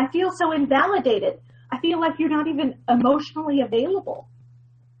helpful. I feel so invalidated. I feel like you're not even emotionally available.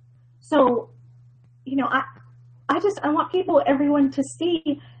 So, I want everyone to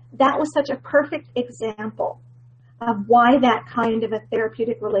see that was such a perfect example of why that kind of a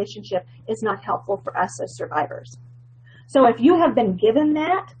therapeutic relationship is not helpful for us as survivors. So if you have been given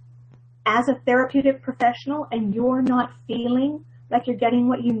that as a therapeutic professional and you're not feeling like you're getting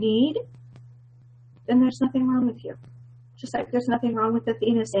what you need, then there's nothing wrong with you. Just like there's nothing wrong with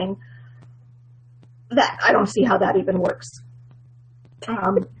Athena saying that I don't see how that even works.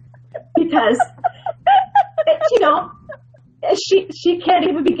 Because, she can't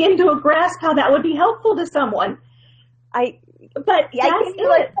even begin to grasp how that would be helpful to someone. I can do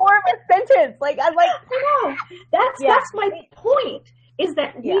like form a sentence. Like I'm like, no, that's my point. Is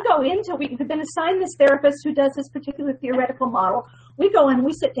that we've been assigned this therapist who does this particular theoretical model. We go in,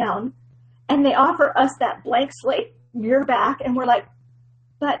 we sit down, and they offer us that blank slate mirror back, and we're like,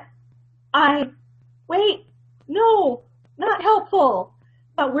 but wait, no, not helpful,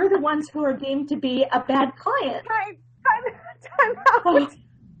 but we're the ones who are deemed to be a bad client. Time out.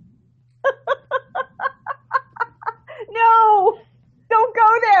 No, don't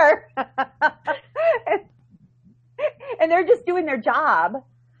go there. And they're just doing their job,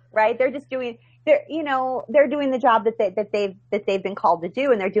 right? They're doing the job that they've been called to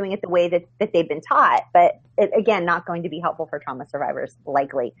do, and they're doing it the way that they've been taught. But again, not going to be helpful for trauma survivors,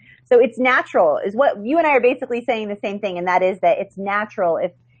 likely. So it's natural, is what you and I are basically saying, the same thing, and that is that it's natural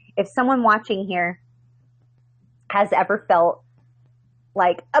if someone watching here has ever felt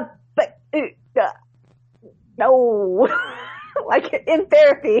like no, like in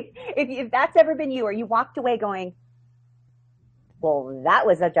therapy, if that's ever been you, or you walked away going, well, that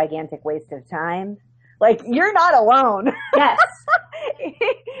was a gigantic waste of time. Like, you're not alone. Yes.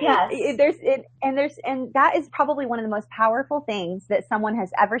 Yes. And that is probably one of the most powerful things that someone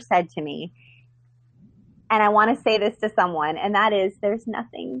has ever said to me. And I want to say this to someone, and that is, there's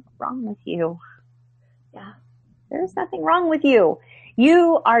nothing wrong with you. Yeah. There's nothing wrong with you.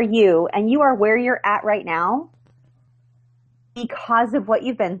 You are you, and you are where you're at right now because of what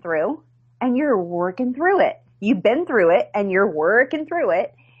you've been through, and you're working through it. You've been through it, and you're working through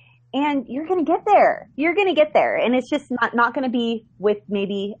it, and you're going to get there. You're going to get there, and it's just not going to be with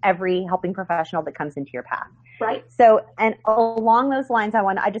maybe every helping professional that comes into your path. Right. So, and along those lines,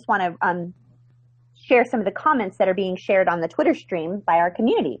 I just want to share some of the comments that are being shared on the Twitter stream by our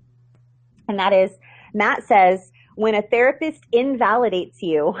community. And that is, Matt says, when a therapist invalidates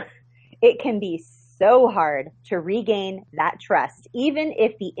you, it can be so hard to regain that trust, even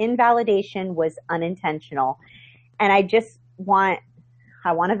if the invalidation was unintentional. And I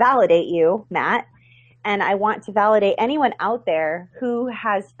want to validate you, Matt, and I want to validate anyone out there who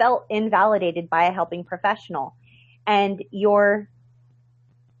has felt invalidated by a helping professional. And you've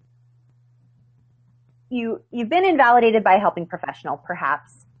been invalidated by a helping professional,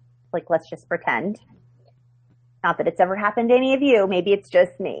 perhaps. Like, let's just pretend. Not that it's ever happened to any of you. Maybe it's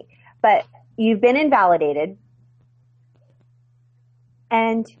just me. But you've been invalidated,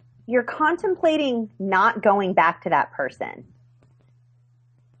 and you're contemplating not going back to that person.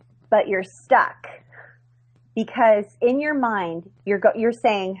 But you're stuck because in your mind, you're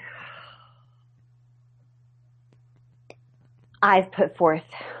saying, I've put forth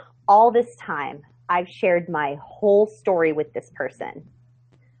all this time. I've shared my whole story with this person.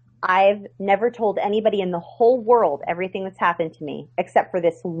 I've never told anybody in the whole world everything that's happened to me, except for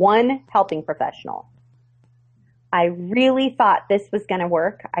this one helping professional. I really thought this was going to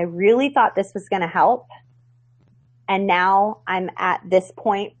work. I really thought this was going to help. And now I'm at this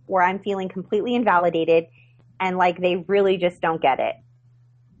point where I'm feeling completely invalidated, and like they really just don't get it.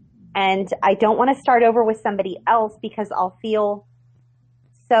 And I don't want to start over with somebody else because I'll feel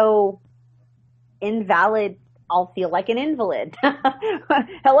so invalid. I'll feel like an invalid.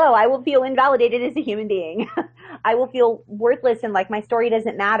 Hello, I will feel invalidated as a human being. I will feel worthless and like my story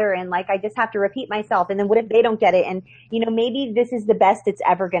doesn't matter, and like I just have to repeat myself. And then what if they don't get it? And maybe this is the best it's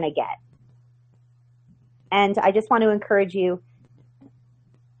ever going to get. And I just want to encourage you,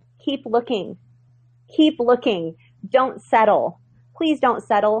 keep looking. Keep looking. Don't settle. Please don't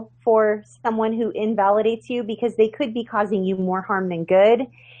settle for someone who invalidates you, because they could be causing you more harm than good,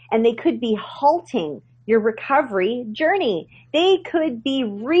 and they could be halting your recovery journey. They could be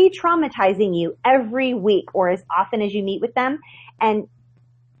re-traumatizing you every week or as often as you meet with them. And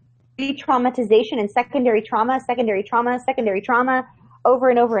re-traumatization and secondary trauma, over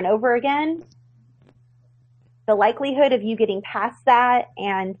and over and over again. The likelihood of you getting past that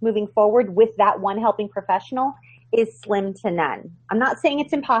and moving forward with that one helping professional is slim to none. I'm not saying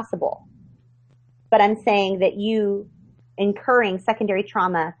it's impossible, but I'm saying that you incurring secondary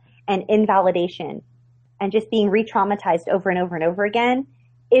trauma and invalidation and just being re-traumatized over and over and over again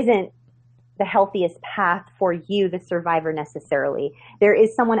isn't the healthiest path for you, the survivor, necessarily. There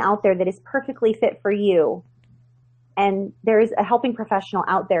is someone out there that is perfectly fit for you. And there is a helping professional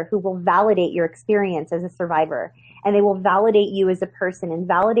out there who will validate your experience as a survivor. And they will validate you as a person and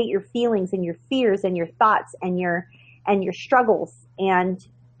validate your feelings and your fears and your thoughts and your struggles and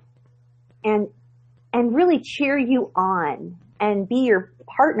really cheer you on and be your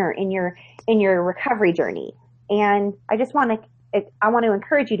partner in your recovery journey. And I want to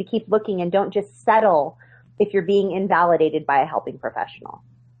encourage you to keep looking and don't just settle if you're being invalidated by a helping professional.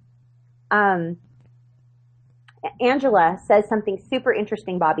 Angela says something super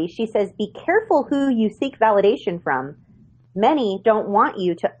interesting, Bobby. She says, be careful who you seek validation from. Many don't want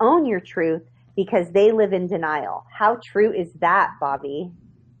you to own your truth because they live in denial. How true is that, Bobby?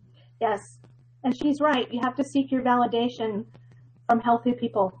 Yes. And she's right. You have to seek your validation from healthy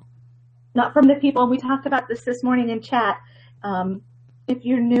people, not from the people. We talked about this morning in chat. If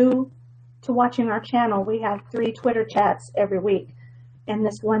you're new to watching our channel, we have 3 Twitter chats every week. And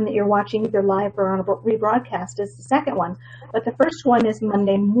this one that you're watching either live or on a rebroadcast is the second one. But the first one is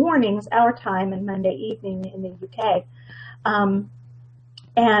Monday mornings, our time, and Monday evening in the UK.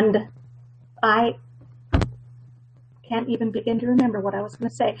 And I can't even begin to remember what I was going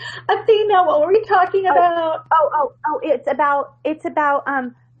to say. Athena, what were we talking about? It's about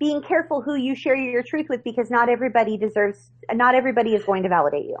being careful who you share your truth with, because not everybody is going to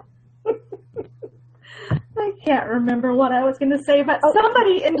validate you. I can't remember what I was going to say, but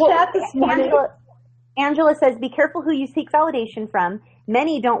somebody in chat this morning. Angela says, be careful who you seek validation from.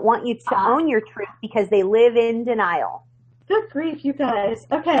 Many don't want you to own your truth because they live in denial. Good grief, you guys.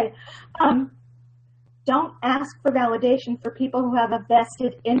 Okay. Don't ask for validation for people who have a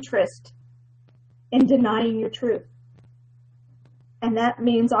vested interest in denying your truth. And that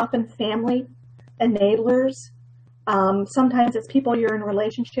means often family, enablers. Sometimes it's people you're in a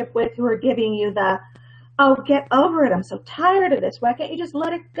relationship with who are giving you the, oh, get over it. I'm so tired of this. Why can't you just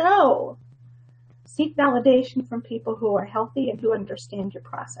let it go? Seek validation from people who are healthy and who understand your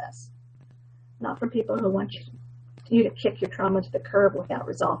process, not from people who want you to kick your trauma to the curb without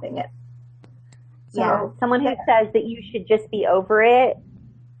resolving it. So, yeah, someone who says that you should just be over it,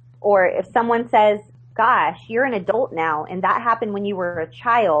 or if someone says, gosh, you're an adult now and that happened when you were a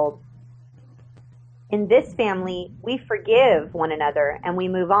child, in this family, we forgive one another and we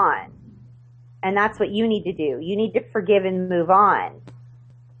move on. And that's what you need to do. You need to forgive and move on.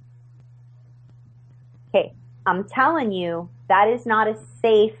 Okay, I'm telling you, that is not a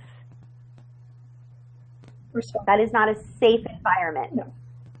safe environment. No.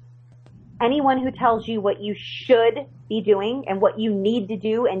 Anyone who tells you what you should be doing and what you need to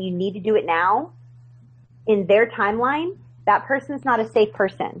do and you need to do it now in their timeline, that person's not a safe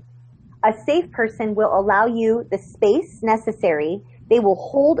person. A safe person will allow you the space necessary. They will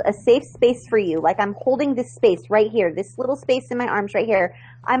hold a safe space for you. Like I'm holding this space right here, this little space in my arms right here.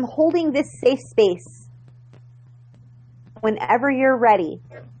 I'm holding this safe space. Whenever you're ready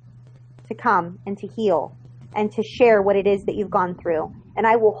to come and to heal and to share what it is that you've gone through. And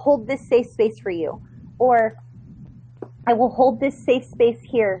I will hold this safe space for you. Or I will hold this safe space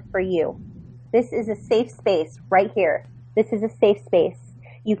here for you. This is a safe space right here. This is a safe space.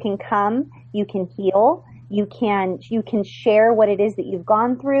 You can come, you can heal, you can share what it is that you've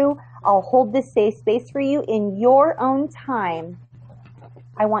gone through. I'll hold this safe space for you in your own time.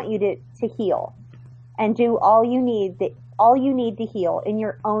 I want you to heal and do all you need to heal in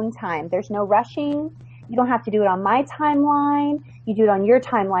your own time. There's no rushing. You don't have to do it on my timeline. You do it on your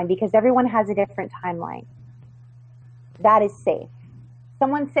timeline because everyone has a different timeline. That is safe.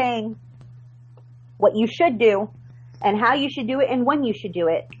 Someone saying what you should do and how you should do it and when you should do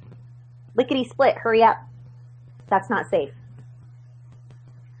it. Lickety split, hurry up. That's not safe.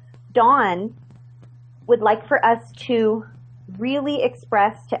 Dawn would like for us to really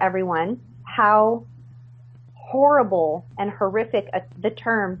express to everyone how horrible and horrific the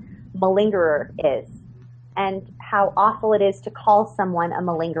term malingerer is, and how awful it is to call someone a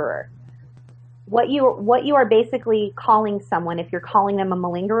malingerer. What you are basically calling someone, if you're calling them a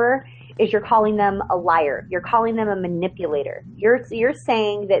malingerer, is you're calling them a liar. You're calling them a manipulator. You're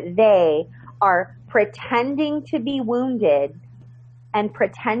saying that they are pretending to be wounded and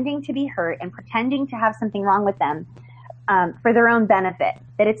pretending to be hurt and pretending to have something wrong with them for their own benefit.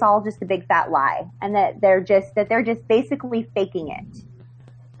 That it's all just a big fat lie, and that they're just basically faking it.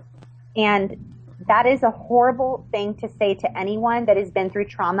 And that is a horrible thing to say to anyone that has been through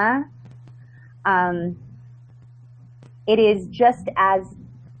trauma. It is just as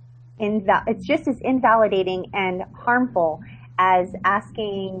invalidating and harmful as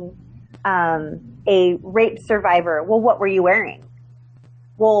asking a rape survivor, well, what were you wearing?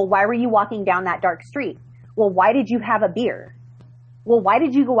 Well, why were you walking down that dark street? Well, why did you have a beer? Well, why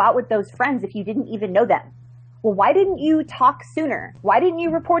did you go out with those friends if you didn't even know them? Well, why didn't you talk sooner? Why didn't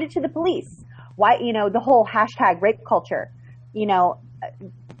you report it to the police? Why, the whole hashtag rape culture,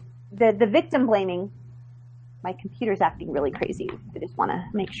 the victim blaming. My computer's acting really crazy. I just want to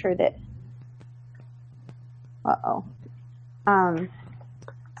make sure that,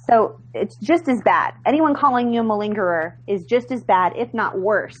 so it's just as bad. Anyone calling you a malingerer is just as bad, if not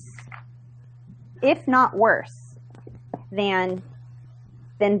worse than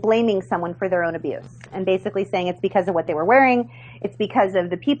blaming someone for their own abuse and basically saying it's because of what they were wearing. It's because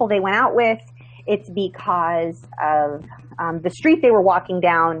of the people they went out with. It's because of the street they were walking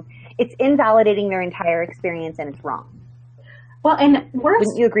down. It's invalidating their entire experience, and it's wrong. Well, and worse,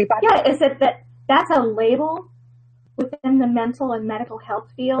 wouldn't you agree, Bob? Yeah, is that's a label within the mental and medical health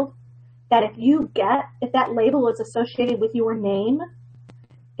field that if that label is associated with your name,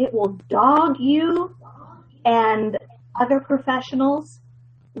 it will dog you, and other professionals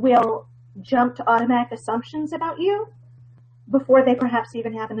will jump to automatic assumptions about you before they perhaps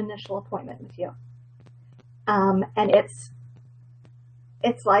even have an initial appointment with you. And it's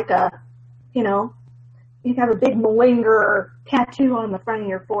like you have a big malinger tattoo on the front of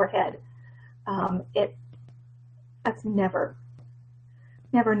your forehead. That's never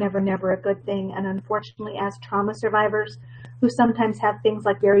a good thing. And unfortunately, as trauma survivors who sometimes have things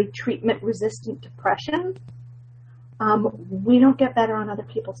like very treatment-resistant depression, we don't get better on other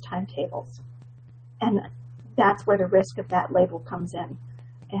people's timetables. And that's where the risk of that label comes in.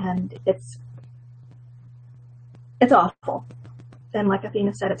 And it's awful. And like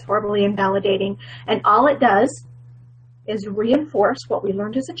Athena said, it's horribly invalidating. And all it does is reinforce what we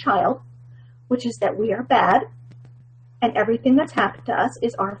learned as a child, which is that we are bad, and everything that's happened to us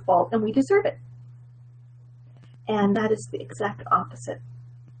is our fault, and we deserve it. And that is the exact opposite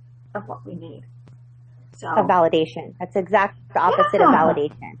of what we need. So, of validation. That's exact opposite of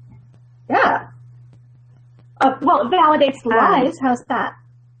validation. Yeah. Well, it validates lies. How's that?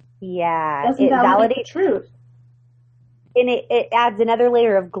 Yeah. Doesn't validate the truth. And it adds another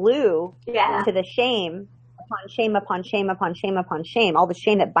layer of glue to the shame upon shame upon shame upon shame upon shame, all the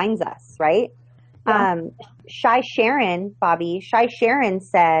shame that binds us, right? Yeah. Shy Sharon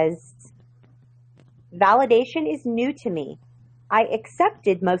says, validation is new to me. I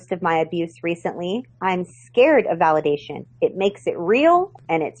accepted most of my abuse recently. I'm scared of validation. It makes it real,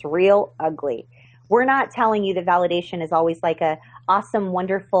 and it's real ugly. We're not telling you that validation is always like a awesome,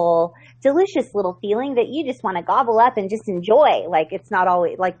 wonderful, delicious little feeling that you just want to gobble up and just enjoy. Like, it's not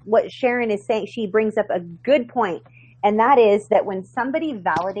always like what Sharon is saying. She brings up a good point, and that is that when somebody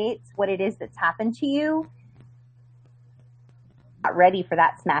validates what it is that's happened to you, not ready for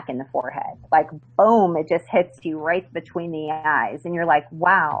that smack in the forehead. Like, boom, it just hits you right between the eyes. And you're like,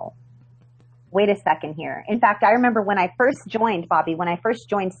 wow, wait a second here. In fact, I remember when I first joined, Bobby,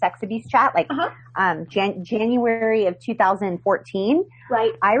 Sex Abuse Chat, like January of 2014,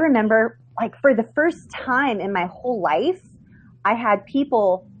 right? I remember, like, for the first time in my whole life, I had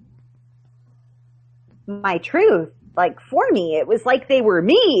people, my truth, like, for me. It was like they were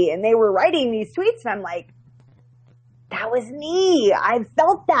me, and they were writing these tweets, and I'm like, that was me. I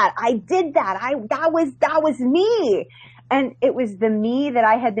felt that. I did that. That was me. And it was the me that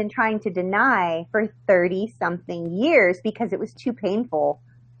I had been trying to deny for 30 something years because it was too painful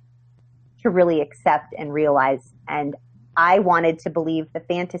to really accept and realize. And I wanted to believe the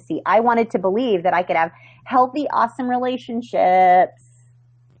fantasy. I wanted to believe that I could have healthy, awesome relationships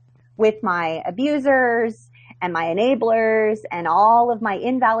with my abusers and my enablers and all of my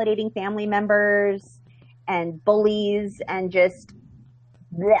invalidating family members and bullies, and just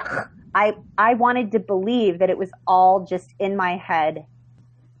blech. I wanted to believe that it was all just in my head,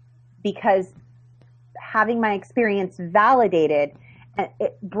 because having my experience validated,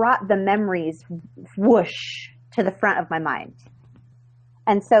 it brought the memories whoosh to the front of my mind.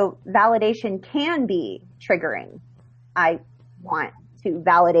 And so validation can be triggering. I want to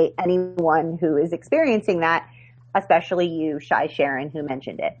validate anyone who is experiencing that, especially you, Shy Sharon, who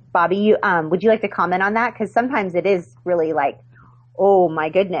mentioned it. Bobby, you, would you like to comment on that? Because sometimes it is really like, oh my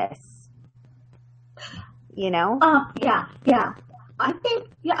goodness, you know? Yeah. I think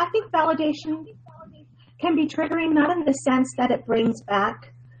validation can be triggering, not in the sense that it brings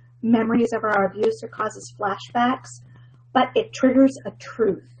back memories of our abuse or causes flashbacks, but it triggers a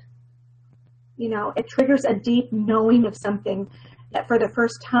truth. You know, it triggers a deep knowing of something that for the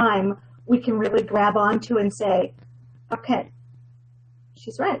first time we can really grab onto and say, okay,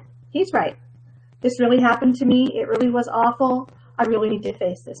 she's right. He's right. This really happened to me. It really was awful. I really need to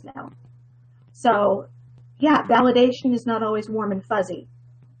face this now. So, yeah, validation is not always warm and fuzzy,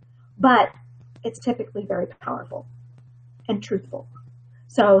 but it's typically very powerful and truthful.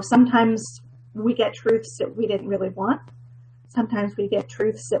 So sometimes we get truths that we didn't really want. Sometimes we get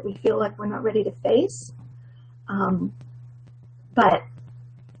truths that we feel like we're not ready to face. But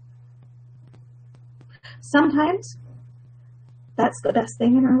sometimes that's the best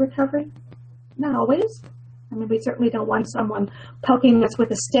thing in our recovery. Not always. I mean, we certainly don't want someone poking us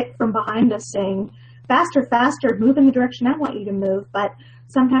with a stick from behind us saying, faster, faster, move in the direction I want you to move. But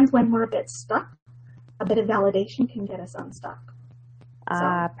sometimes when we're a bit stuck, a bit of validation can get us unstuck.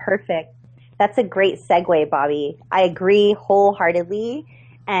 Perfect. That's a great segue, Bobby. I agree wholeheartedly.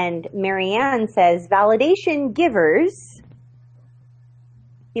 And Marianne says, validation givers,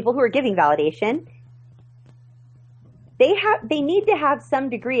 people who are giving validation, they need to have some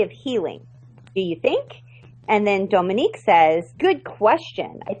degree of healing. Do you think? And then Dominique says, good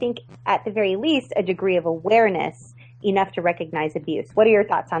question. I think at the very least, a degree of awareness enough to recognize abuse. What are your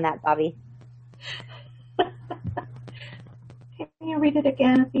thoughts on that, Bobby? Can you read it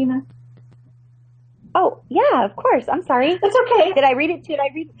again, Athena? Oh, yeah, of course. I'm sorry. That's okay. Did I read it too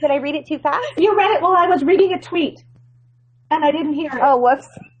fast? You read it while I was reading a tweet, and I didn't hear it. Oh, whoops.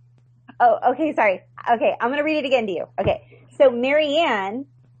 Oh, okay, sorry. Okay, I'm going to read it again to you. Okay, so Marianne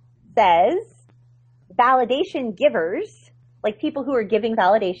says, validation givers, like people who are giving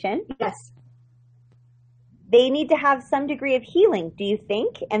validation. Yes. They need to have some degree of healing, do you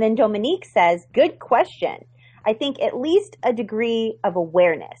think? And then Dominique says, good question. I think at least a degree of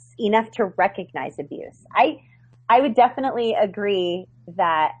awareness, enough to recognize abuse. I would definitely agree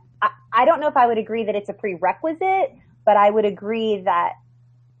that, I don't know if I would agree that it's a prerequisite, but I would agree that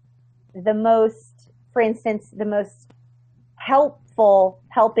the most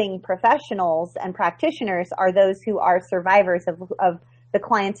helping professionals and practitioners are those who are survivors of the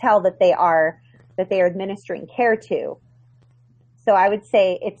clientele that they are administering care to. So I would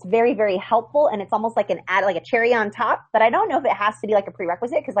say it's very, very helpful, and it's almost like like a cherry on top, but I don't know if it has to be like a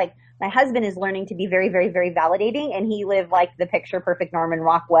prerequisite, because like my husband is learning to be very, very, very validating, and he lived like the picture perfect Norman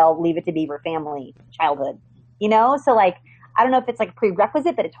Rockwell, Leave It to Beaver family childhood, so like, I don't know if it's like a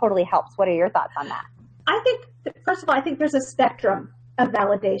prerequisite, but it totally helps. What are your thoughts on that? I think, first of all, I think there's a spectrum of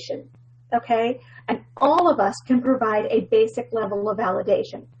validation, okay? And all of us can provide a basic level of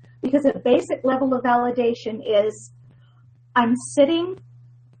validation, because a basic level of validation is, I'm sitting,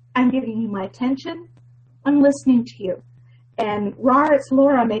 I'm giving you my attention, I'm listening to you. And It's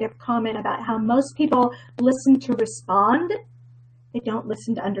Laura made a comment about how most people listen to respond, they don't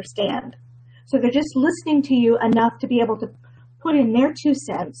listen to understand. So they're just listening to you enough to be able to put in their 2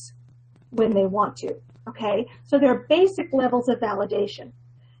 cents when they want to, okay? So there are basic levels of validation.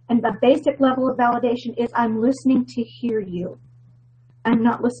 And the basic level of validation is, I'm listening to hear you. I'm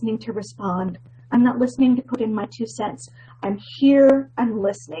not listening to respond. I'm not listening to put in my 2 cents. I'm here, I'm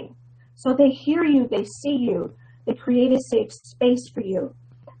listening. So they hear you, they see you, they create a safe space for you.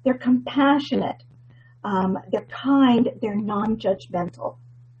 They're compassionate, they're kind, they're non-judgmental.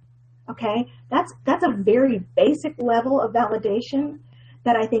 Okay, that's a very basic level of validation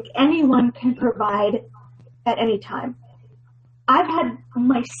that I think anyone can provide at any time. I've had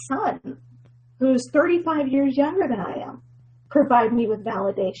my son, who's 35 years younger than I am, provide me with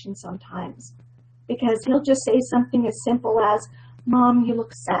validation sometimes, because he'll just say something as simple as, Mom, you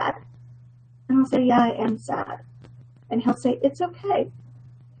look sad. And I'll say, yeah, I am sad. And he'll say, it's okay.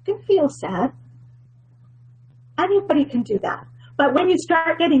 You can feel sad. Anybody can do that. But when you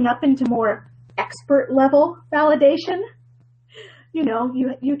start getting up into more expert level validation, you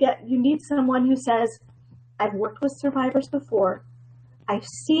need someone who says, I've worked with survivors before, I've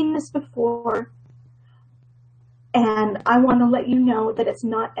seen this before, and I want to let you know that it's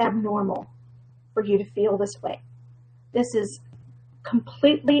not abnormal for you to feel this way. This is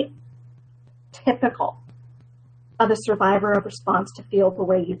completely typical of a survivor of response to feel the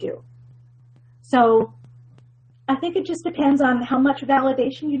way you do. So I think it just depends on how much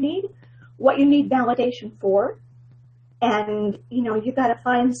validation you need, what you need validation for, and you got to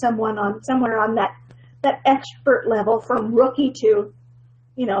find somewhere on that expert level, from rookie to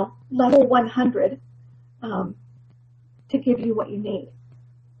level 100, to give you what you need.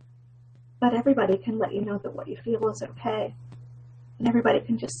 But everybody can let you know that what you feel is okay, and everybody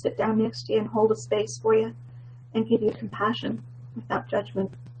can just sit down next to you and hold a space for you and give you compassion without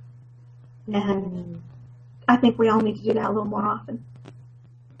judgment. And I think we all need to do that a little more often.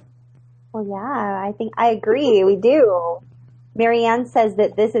 Well, yeah, I think I agree. We do. Marianne says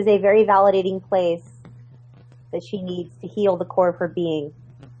that this is a very validating place that she needs to heal the core of her being.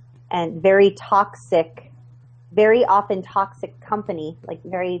 And very often toxic company, like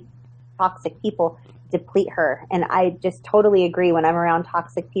very toxic people, deplete her. And I just totally agree. When I'm around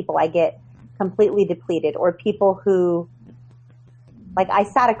toxic people, I get completely depleted. Or people who, like, I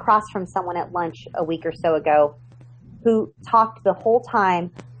sat across from someone at lunch a week or so ago who talked the whole time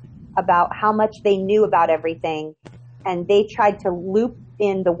about how much they knew about everything, and they tried to loop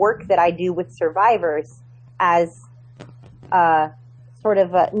in the work that I do with survivors as sort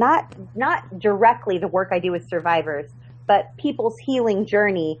of not directly the work I do with survivors, but people's healing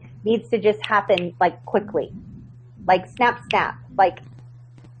journey needs to just happen like quickly, like snap, like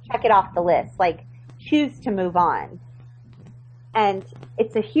check it off the list, like choose to move on. And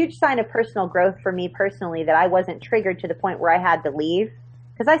it's a huge sign of personal growth for me personally that I wasn't triggered to the point where I had to leave.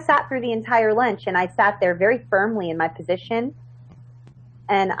 Because I sat through the entire lunch and I sat there very firmly in my position,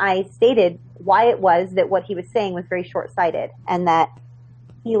 and I stated why it was that what he was saying was very short-sighted, and that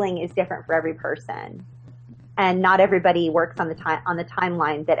healing is different for every person. and not everybody works on the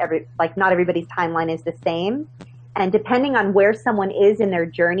timeline that not everybody's timeline is the same. And depending on where someone is in their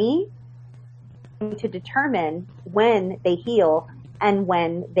journey, to determine when they heal and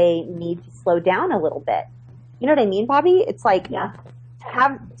when they need to slow down a little bit. You know what I mean, Bobby? It's like, yeah.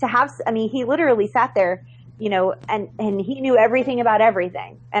 to have, I mean, he literally sat there, you know, and he knew everything about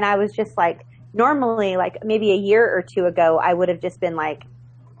everything. And I was just like, normally, like maybe a year or two ago, I would have just been like,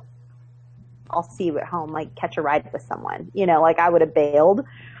 I'll see you at home, like catch a ride with someone, you know, like I would have bailed.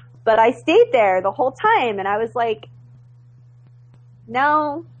 But I stayed there the whole time, and I was like,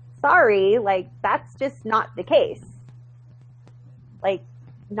 no, sorry, like that's just not the case. Like,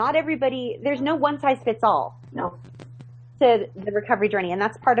 not everybody, there's no one size fits all. No. To the recovery journey. And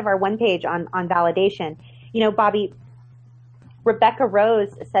that's part of our one page on validation. You know, Bobby, Rebecca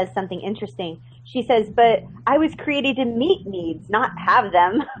Rose says something interesting. She says, but I was created to meet needs, not have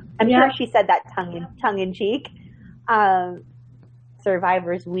them. I'm sure she said that tongue in cheek.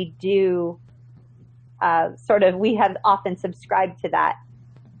 Survivors, we do we have often subscribed to that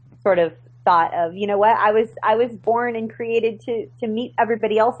sort of thought of, you know what, I was born and created to meet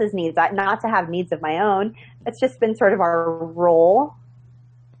everybody else's needs, not to have needs of my own. That's just been sort of our role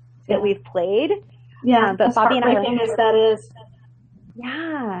that we've played. Yeah, but Bobby and I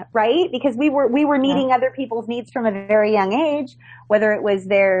yeah, right, because we were meeting other people's needs from a very young age, whether it was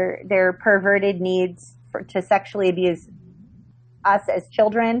their perverted needs to sexually abuse us as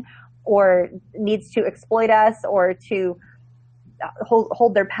children, or needs to exploit us, or to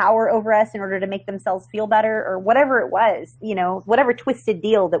hold their power over us in order to make themselves feel better, or whatever it was, you know, whatever twisted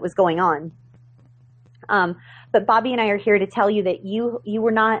deal that was going on. But Bobby and I are here to tell you that you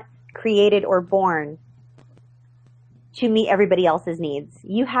were not created or born to meet everybody else's needs.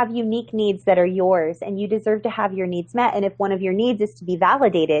 You have unique needs that are yours, and you deserve to have your needs met. And if one of your needs is to be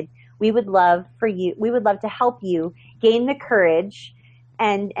validated, we would love to help you gain the courage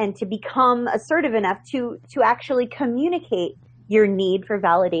and to become assertive enough to actually communicate your need for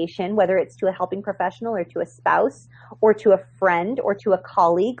validation, whether it's to a helping professional or to a spouse or to a friend or to a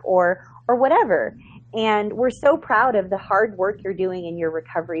colleague or whatever. And we're so proud of the hard work you're doing in your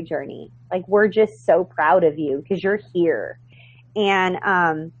recovery journey. Like, we're just so proud of you because you're here.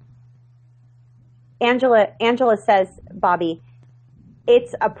 And Angela says, Bobby,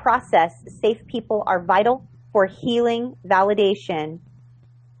 it's a process. Safe people are vital for healing, validation.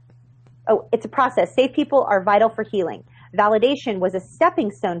 Oh, it's a process. Safe people are vital for healing. Validation was a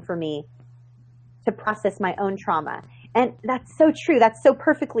stepping stone for me to process my own trauma. And that's so true. That's so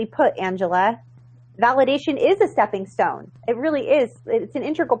perfectly put, Angela. Validation is a stepping stone. It really is. It's an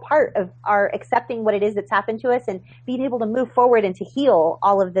integral part of our accepting what it is that's happened to us and being able to move forward and to heal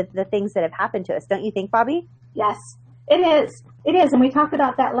all of the things that have happened to us. Don't you think, Bobby? Yes, it is. It is. And we talked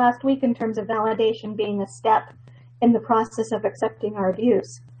about that last week in terms of validation being a step in the process of accepting our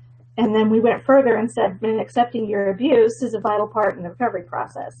abuse. And then we went further and said, accepting your abuse is a vital part in the recovery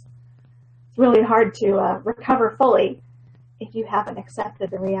process. It's really hard to recover fully if you haven't accepted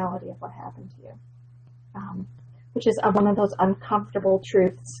the reality of what happened to you, which is one of those uncomfortable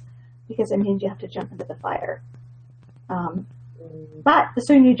truths, because it means you have to jump into the fire. But the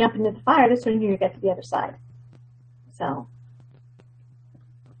sooner you jump into the fire, the sooner you get to the other side. So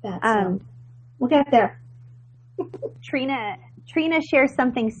that's we'll get there. Trina shares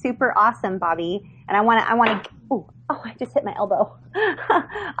something super awesome, Bobby, and I want to. Oh, I just hit my elbow.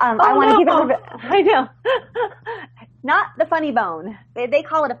 I want to give everybody. I know, not the funny bone. They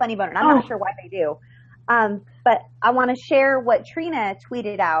call it a funny bone, and I'm not sure why they do. But I want to share what Trina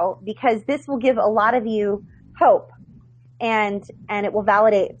tweeted out, because this will give a lot of you hope, and it will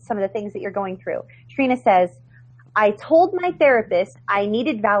validate some of the things that you're going through. Trina says, "I told my therapist I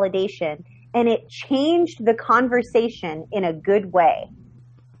needed validation, and it changed the conversation in a good way."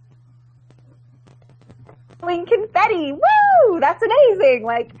 Doing confetti. Woo! That's amazing.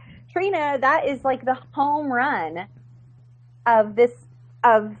 Like, Trina, that is like the home run of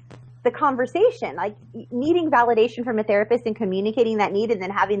the conversation. Like, needing validation from a therapist and communicating that need, and then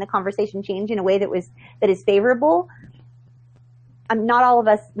having the conversation change in a way that is favorable. Not all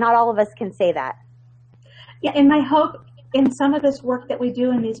of us can say that. Yeah, and my hope in some of this work that we do,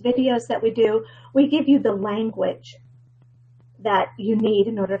 in these videos that we do, we give you the language that you need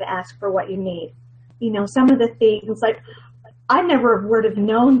in order to ask for what you need. You know, some of the things, like, I never would have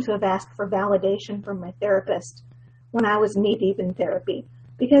known to have asked for validation from my therapist when I was knee-deep in therapy,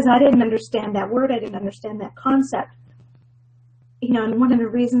 because I didn't understand that word, I didn't understand that concept. You know, and one of the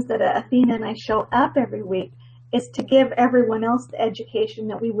reasons that Athena and I show up every week is to give everyone else the education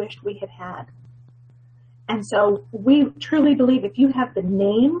that we wished we had had. And so we truly believe if you have the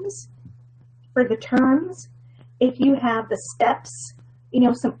names for the terms, if you have the steps,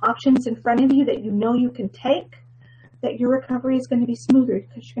 some options in front of you that you can take, that your recovery is going to be smoother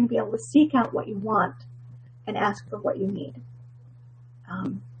because you're going to be able to seek out what you want and ask for what you need.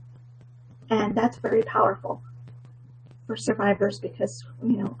 And that's very powerful for survivors because,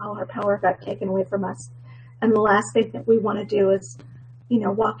 all our power got taken away from us. And the last thing that we want to do is,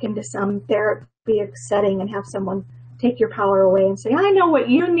 walk into some therapy setting and have someone take your power away and say, I know what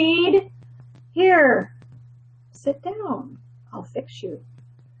you need. Here, sit down. I'll fix you.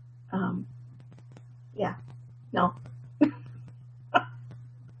 No.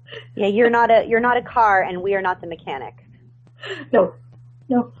 Yeah, you're not a car, and we are not the mechanic. No.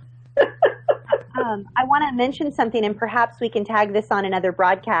 I want to mention something, and perhaps we can tag this on another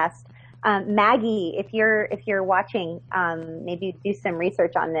broadcast. Maggie, if you're watching, maybe do some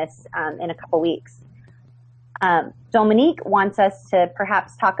research on this in a couple weeks. Dominique wants us to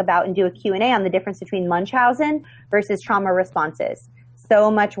perhaps talk about and do a Q&A on the difference between Munchausen versus trauma responses.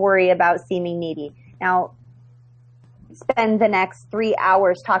 So much worry about seeming needy. Now, spend the next 3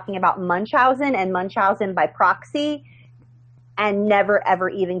 hours talking about Munchausen and Munchausen by proxy and never ever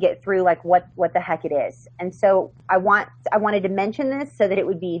even get through like what the heck it is. And so I wanted to mention this so that it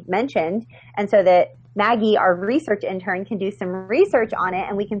would be mentioned and so that Maggie, our research intern, can do some research on it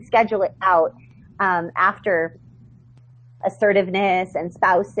and we can schedule it out after assertiveness and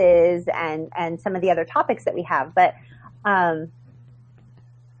spouses and some of the other topics that we have. But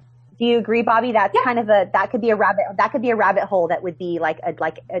do you agree, Bobby? That's kind of that could be a rabbit hole that would be like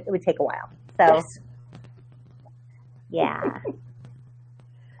it would take a while. So yes. Yeah.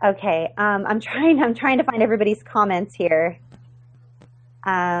 Okay. I'm trying to find everybody's comments here.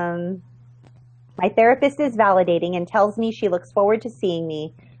 My therapist is validating and tells me she looks forward to seeing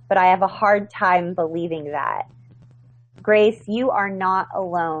me, but I have a hard time believing that. Grace, you are not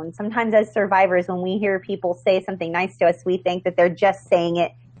alone. Sometimes as survivors, when we hear people say something nice to us, we think that they're just saying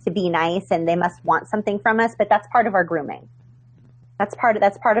it to be nice and they must want something from us, but that's part of our grooming. That's part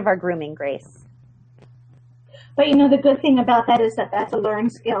of our grooming, Grace. But the good thing about that is that that's a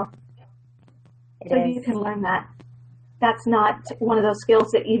learned skill. It is. You can learn that. That's not one of those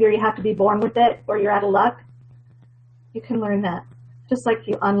skills that either you have to be born with it or you're out of luck. You can learn that. Just like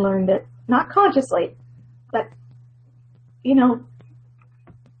you unlearned it. Not consciously, but,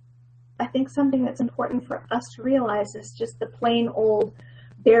 I think something that's important for us to realize is just the plain old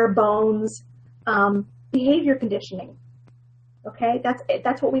bare bones behavior conditioning. Okay,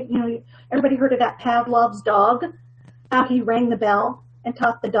 that's what everybody heard of that Pavlov's dog, how he rang the bell and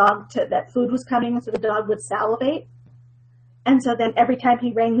taught the dog that food was coming, so the dog would salivate. And so then every time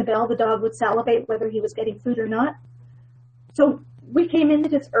he rang the bell, the dog would salivate whether he was getting food or not. So we came into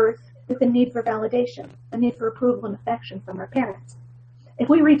this earth with a need for validation, a need for approval and affection from our parents. If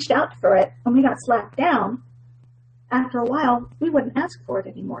we reached out for it and we got slapped down, after a while, we wouldn't ask for it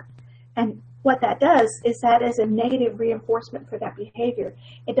anymore. And what that does is that is a negative reinforcement for that behavior.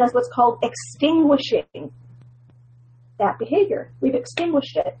 It does what's called extinguishing that behavior. We've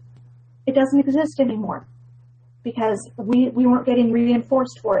extinguished it. It doesn't exist anymore because we weren't getting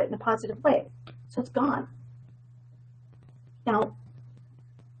reinforced for it in a positive way. So it's gone. Now,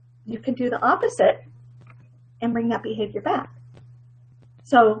 you can do the opposite and bring that behavior back.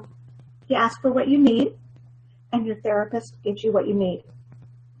 So you ask for what you need and your therapist gives you what you need.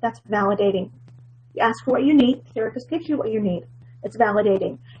 That's validating. You ask for what you need, the therapist gives you what you need. It's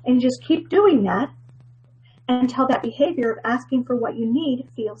validating. And you just keep doing that until that behavior of asking for what you need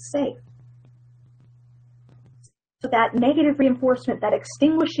feels safe. So that negative reinforcement, that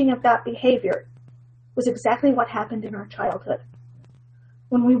extinguishing of that behavior was exactly what happened in our childhood.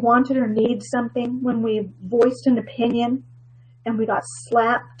 When we wanted or needed something, when we voiced an opinion and we got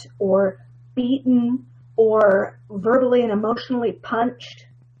slapped or beaten or verbally and emotionally punched,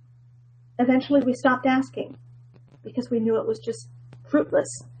 eventually we stopped asking because we knew it was just fruitless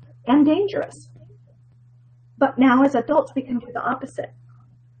and dangerous. But now as adults, we can do the opposite.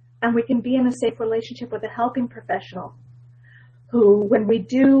 And we can be in a safe relationship with a helping professional who, when we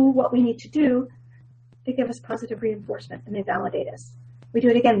do what we need to do, they give us positive reinforcement and they validate us. We do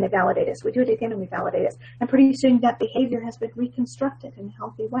it again and they validate us. We do it again and we validate us. And pretty soon that behavior has been reconstructed in a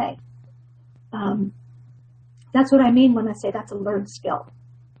healthy way. That's what I mean when I say that's a learned skill.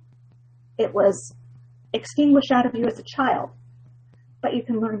 It was extinguished out of you as a child, but you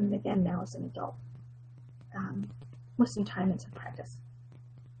can learn it again now as an adult with some time and some practice.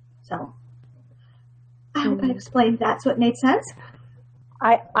 So I hope I explained that so it made sense.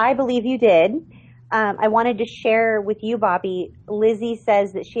 I believe you did. I wanted to share with you, Bobby. Lizzie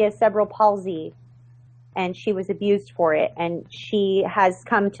says that she has cerebral palsy. and she was abused for it. And she has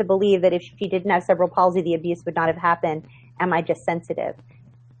come to believe that if she didn't have cerebral palsy, the abuse would not have happened. Am I just sensitive?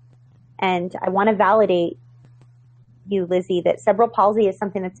 And I want to validate you, Lizzie, that cerebral palsy is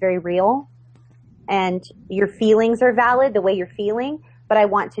something that's very real, and your feelings are valid the way you're feeling. But I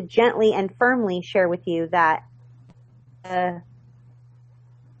want to gently and firmly share with you that the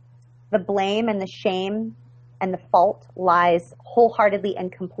blame and the shame and the fault lies wholeheartedly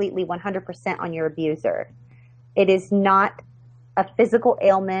and completely 100% on your abuser. It is not a physical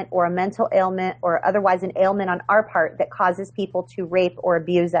ailment or a mental ailment or otherwise an ailment on our part that causes people to rape or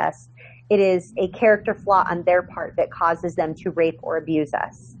abuse us. It is a character flaw on their part that causes them to rape or abuse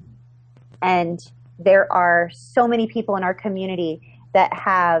us. And there are so many people in our community that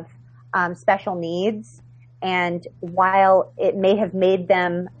have special needs. And while it may have made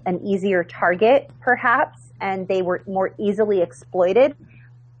them an easier target, perhaps, and they were more easily exploited,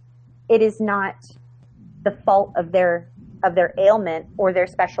 it is not the fault of their ailment or their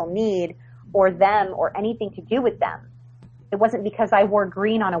special need or them or anything to do with them. It wasn't because I wore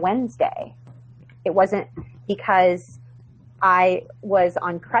green on a Wednesday. It wasn't because I was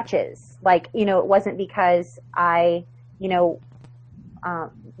on crutches. It wasn't because I,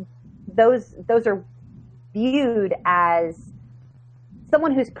 those are viewed as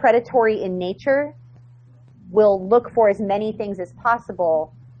someone who's predatory in nature will look for as many things as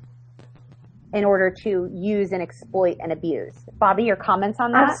possible in order to use and exploit and abuse. Bobby, your comments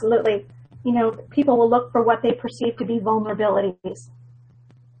on that? Absolutely. People will look for what they perceive to be vulnerabilities.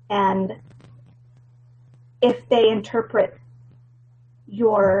 And if they interpret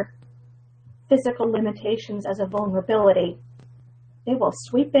your physical limitations as a vulnerability, they will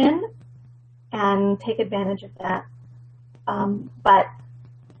sweep in and take advantage of that. But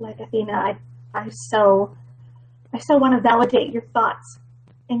like Athena, I so want to validate your thoughts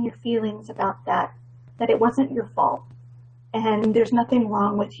and your feelings about that it wasn't your fault and there's nothing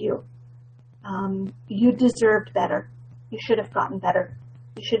wrong with you. You deserved better. You should have gotten better.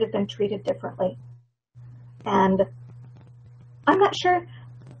 You should have been treated differently. And I'm not sure,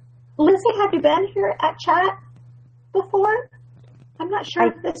 Lizzie, have you been here at chat before? I'm not sure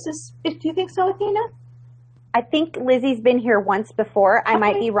do you think so, Athena? I think Lizzie's been here once before. I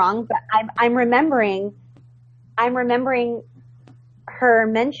might be wrong, but I'm remembering her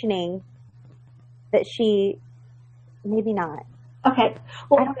mentioning that she, maybe not. Okay.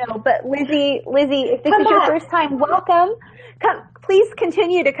 Well, I don't know, but Lizzie, if this is your first time, welcome. Please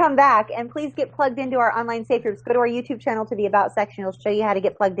continue to come back, and please get plugged into our online safe groups. Go to our YouTube channel to the About section. It'll show you how to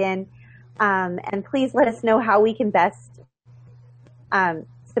get plugged in. And please let us know how we can best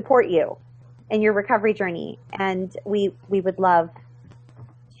support you in your recovery journey. And we would love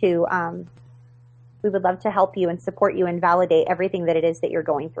to help you and support you and validate everything that it is that you're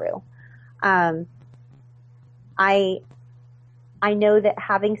going through. I know that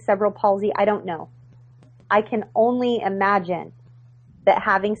having cerebral palsy, I don't know. I can only imagine that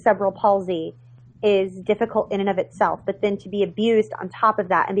having cerebral palsy is difficult in and of itself, but then to be abused on top of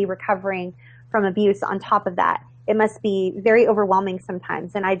that and be recovering from abuse on top of that, it must be very overwhelming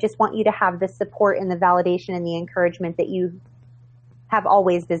sometimes. And I just want you to have the support and the validation and the encouragement that you have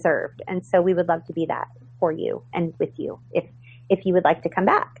always deserved. And so we would love to be that for you and with you if you would like to come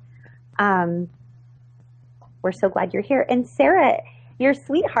back. We're so glad you're here. And Sarah, your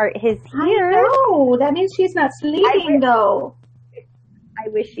sweetheart is here. I know. That means she's not sleeping, though. I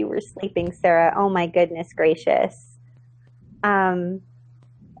wish you were sleeping, Sarah. Oh, my goodness gracious. I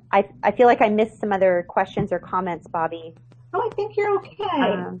feel like I missed some other questions or comments, Bobby. Oh, I think you're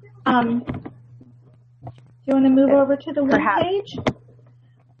okay. Do you want to move over to the web page?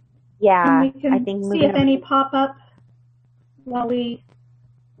 Yeah, and we can I think see if any pop up while we.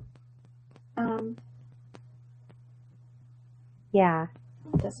 Yeah.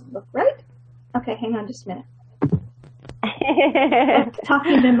 Doesn't look right. Okay, hang on just a minute.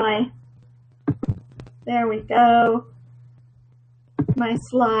 Talking to my. There we go. My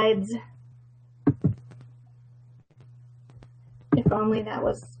slides. If only that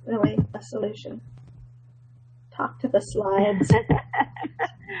was really a solution. Talk to the slides.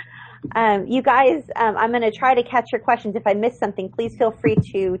 You guys, I'm going to try to catch your questions. If I missed something, please feel free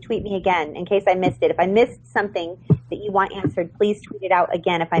to tweet me again in case I missed it. If I missed something that you want answered, please tweet it out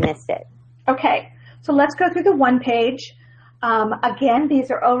again if I missed it. Okay, so let's go through the one page. Again,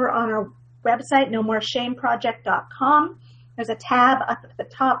 these are over on our website, nomoreshameproject.com. There's a tab up at the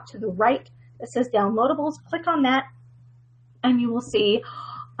top to the right that says downloadables. Click on that and you will see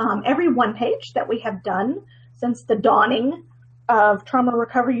every one page that we have done since the dawning of Trauma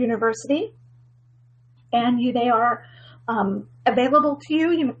Recovery University. And they are available to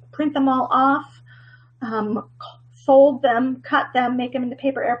you. You print them all off. fold them, cut them, make them into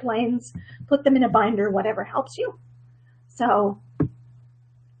paper airplanes, put them in a binder, whatever helps you. So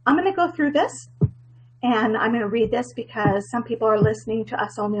I'm going to go through this, and I'm going to read this because some people are listening to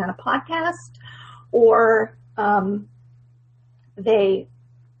us only on a podcast, or they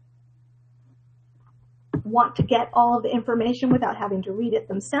want to get all of the information without having to read it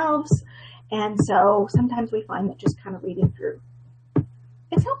themselves. And so sometimes we find that just kind of reading through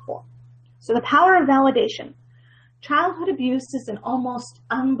is helpful. So the power of validation. Childhood abuse is an almost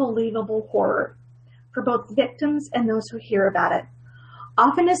unbelievable horror for both victims and those who hear about it.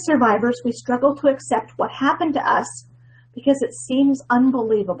 Often as survivors, we struggle to accept what happened to us because it seems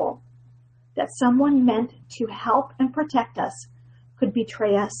unbelievable that someone meant to help and protect us could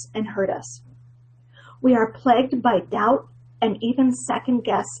betray us and hurt us. We are plagued by doubt and even second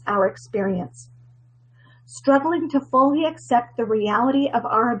guess our experience. Struggling to fully accept the reality of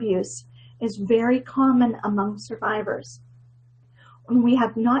our abuse is very common among survivors. When we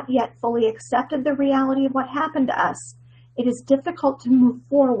have not yet fully accepted the reality of what happened to us, it is difficult to move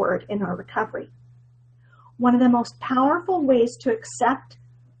forward in our recovery. One of the most powerful ways to accept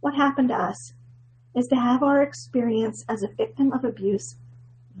what happened to us is to have our experience as a victim of abuse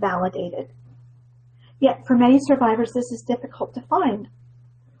validated. Yet for many survivors, this is difficult to find.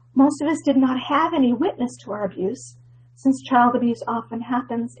 Most of us did not have any witness to our abuse, since child abuse often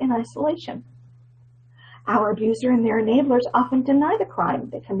happens in isolation. Our abuser and their enablers often deny the crime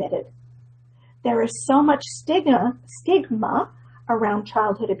they committed. There is so much stigma around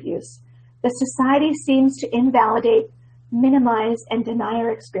childhood abuse that society seems to invalidate, minimize, and deny our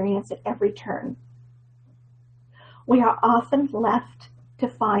experience at every turn. We are often left to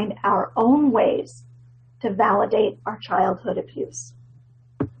find our own ways to validate our childhood abuse.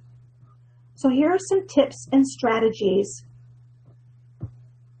 So here are some tips and strategies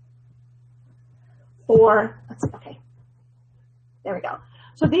there we go.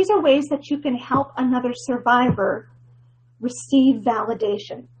 So these are ways that you can help another survivor receive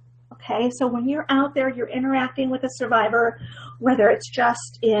validation. Okay, so when you're out there, you're interacting with a survivor, whether it's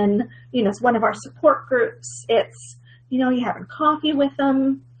just in, it's one of our support groups, it's, you're having coffee with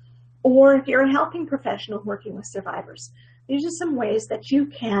them, or if you're a helping professional working with survivors. These are some ways that you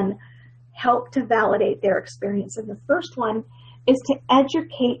can help to validate their experience. And the first one is to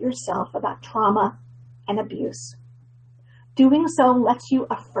educate yourself about trauma and abuse. Doing so lets you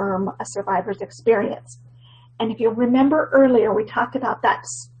affirm a survivor's experience. And if you remember earlier, we talked about that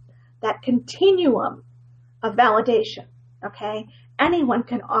continuum of validation, okay? Anyone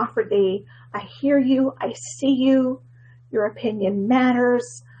can offer I hear you, I see you, your opinion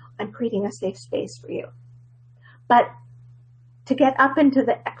matters, I'm creating a safe space for you. But to get up into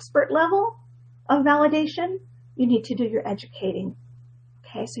the expert level of validation, you need to do your educating.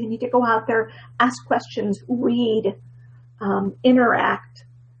 Okay, so you need to go out there, ask questions, read, interact,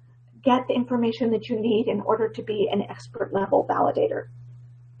 get the information that you need in order to be an expert level validator.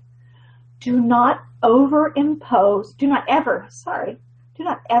 Do not ever impose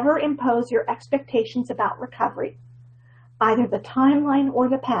your expectations about recovery, either the timeline or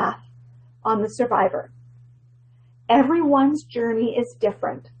the path, on the survivor. Everyone's journey is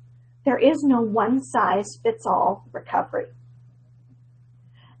different. There is no one-size-fits-all recovery.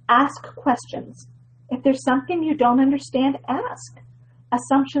 Ask questions. If there's something you don't understand, ask.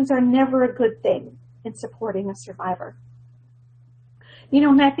 Assumptions are never a good thing in supporting a survivor.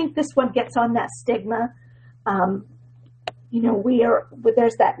 And I think this one gets on that stigma.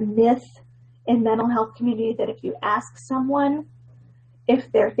 There's that myth in mental health community that if you ask someone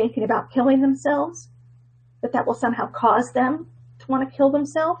if they're thinking about killing themselves, that will somehow cause them to want to kill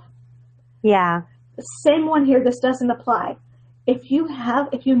themselves. Yeah. The same one here, this doesn't apply. If you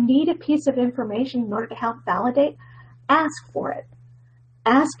need a piece of information in order to help validate, ask for it.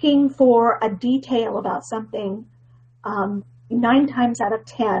 Asking for a detail about something 9 times out of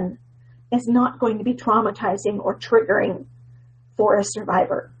 10 is not going to be traumatizing or triggering for a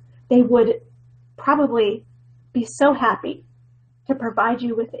survivor. They would probably be so happy to provide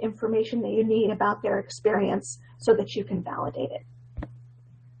you with the information that you need about their experience so that you can validate it.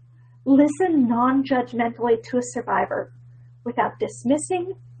 Listen non-judgmentally to a survivor without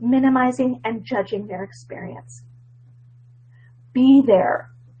dismissing, minimizing, and judging their experience. Be there.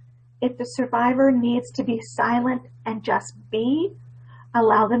 If the survivor needs to be silent and just be,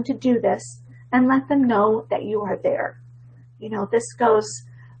 allow them to do this and let them know that you are there. This goes,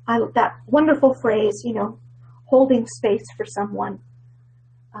 that wonderful phrase, holding space for someone.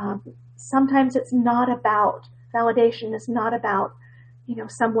 Sometimes it's not about, validation is not about,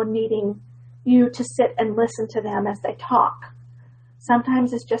 someone needing you to sit and listen to them as they talk.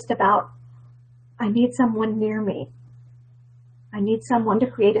 Sometimes it's just about, I need someone near me. I need someone to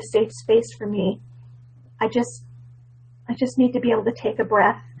create a safe space for me. I just need to be able to take a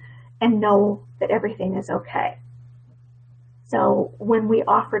breath and know that everything is okay. So when we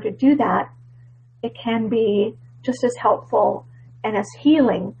offer to do that, it can be just as helpful and as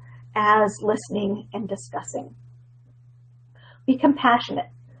healing as listening and discussing. Be compassionate.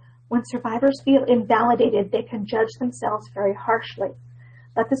 When survivors feel invalidated, they can judge themselves very harshly.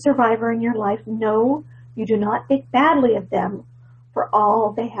 Let the survivor in your life know you do not think badly of them for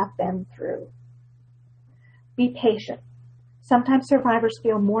all they have been through. Be patient. Sometimes survivors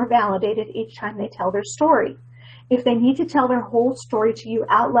feel more validated each time they tell their story. If they need to tell their whole story to you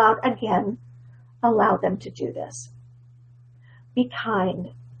out loud again, allow them to do this. Be kind.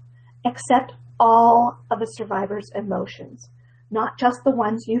 Accept all of a survivor's emotions, not just the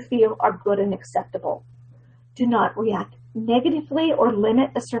ones you feel are good and acceptable. Do not react negatively or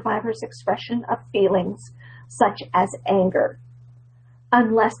limit a survivor's expression of feelings such as anger,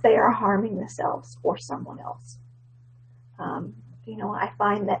 unless they are harming themselves or someone else. I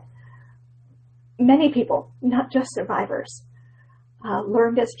find that many people, not just survivors,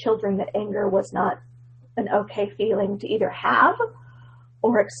 learned as children that anger was not an okay feeling to either have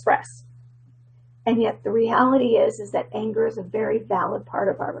or express. And yet the reality is that anger is a very valid part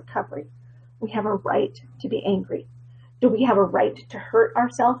of our recovery. We have a right to be angry. Do we have a right to hurt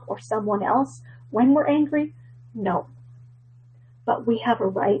ourselves or someone else when we're angry? No. But we have a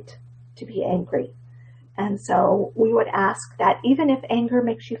right to be angry. And so we would ask that even if anger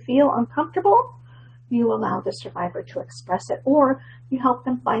makes you feel uncomfortable, you allow the survivor to express it, or you help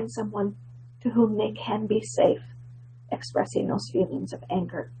them find someone to whom they can be safe expressing those feelings of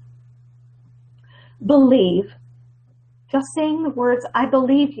anger. Believe. Just saying the words, I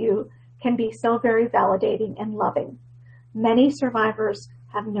believe you, can be so very validating and loving. Many survivors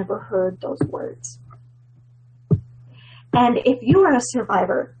have never heard those words. And if you are a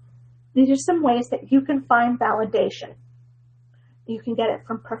survivor, these are some ways that you can find validation. You can get it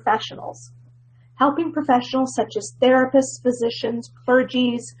from professionals. Helping professionals such as therapists, physicians,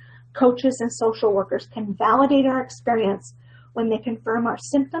 clergies, coaches, and social workers can validate our experience when they confirm our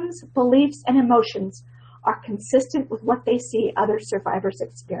symptoms, beliefs, and emotions are consistent with what they see other survivors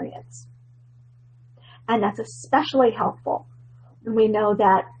experience. And that's especially helpful when we know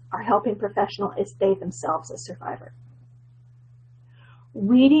that our helping professional is they themselves a survivor.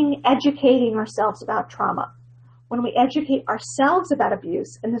 Reading, educating ourselves about trauma. When we educate ourselves about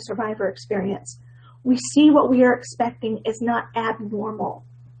abuse and the survivor experience, we see what we are expecting is not abnormal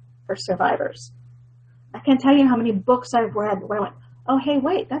for survivors. I can't tell you how many books I've read where I went, oh, hey,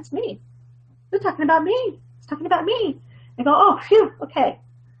 wait, that's me. They're talking about me. It's talking about me. I go, oh, phew, okay.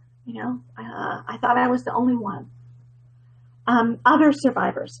 I thought I was the only one. Other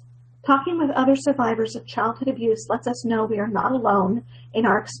survivors. Talking with other survivors of childhood abuse lets us know we are not alone in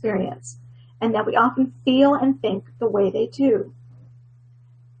our experience and that we often feel and think the way they do.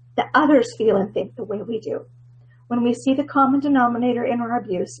 That others feel and think the way we do. When we see the common denominator in our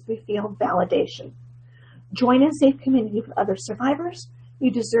abuse, we feel validation. Join a safe community with other survivors. You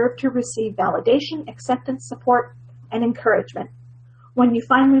deserve to receive validation, acceptance, support, and encouragement. When you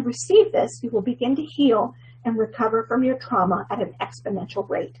finally receive this, you will begin to heal and recover from your trauma at an exponential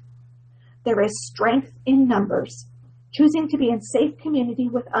rate. There is strength in numbers. Choosing to be in safe community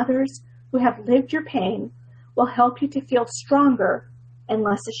with others who have lived your pain will help you to feel stronger and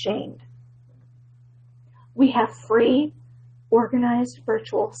less ashamed. We have free, organized,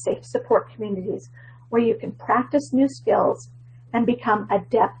 virtual, safe support communities where you can practice new skills and become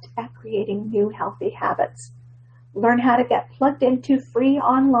adept at creating new healthy habits. Learn how to get plugged into free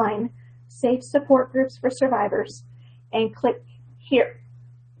online safe support groups for survivors and click here.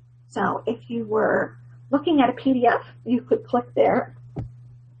 So if you were looking at a PDF, you could click there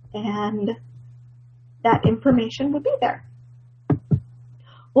and that information would be there.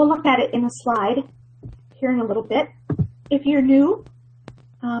 We'll look at it in a slide here in a little bit. If you're new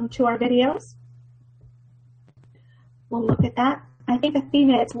to our videos, we'll look at that. I think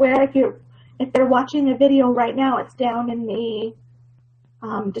Athena, it's where if they're watching a video right now, it's down in the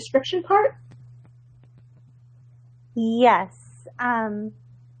description part. Yes.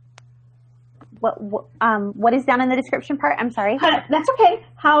 What is down in the description part? I'm sorry. That's okay.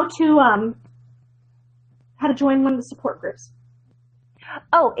 How to join one of the support groups.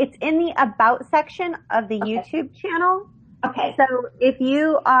 Oh, it's in the About section of the YouTube channel. Okay. So if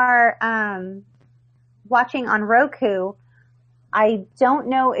you are watching on Roku, I don't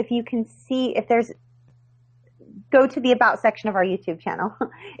know if you can see go to the About section of our YouTube channel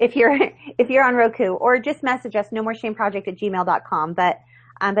if you're on Roku, or just message us, nomoreshameproject@gmail.com. But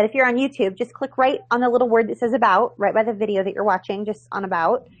But if you're on YouTube, just click right on the little word that says about, right by the video that you're watching, just on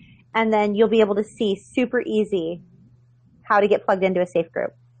about, and then you'll be able to see super easy how to get plugged into a safe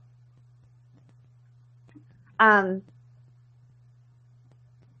group.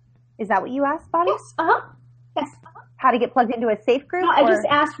 Is that what you asked, Bobby? Yes. Yes. How to get plugged into a safe group? No, I just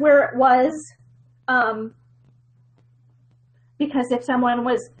asked where it was, because if someone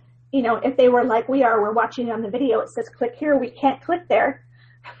was, if they were like we're watching on the video, it says click here, we can't click there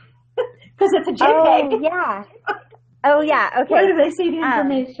because it's a JPEG. Oh, yeah. Oh, yeah. Okay. Where do they see the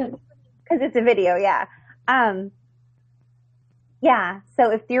information? Because it's a video, yeah. Yeah.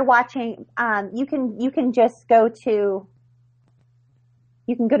 So if you're watching, you can just go to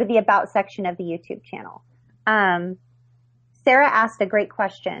the About section of the YouTube channel. Sarah asked a great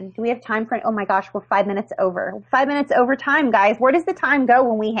question. Do we have time for it? Oh my gosh, we're 5 minutes over. 5 minutes over time, guys. Where does the time go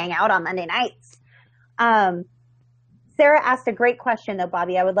when we hang out on Monday nights? Sarah asked a great question though,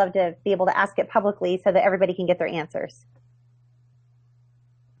 Bobby. I would love to be able to ask it publicly so that everybody can get their answers.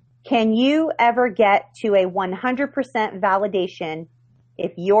 Can you ever get to a 100% validation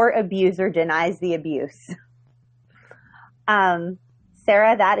if your abuser denies the abuse?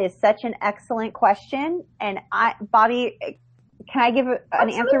 Sarah, that is such an excellent question. And Bobby, can I give an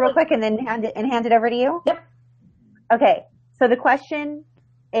answer real quick and then hand it over to you? Yep. Okay. So the question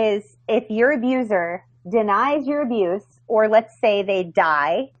is, if your abuser denies your abuse, or let's say they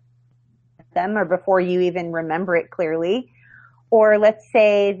die, them or before you even remember it clearly, or let's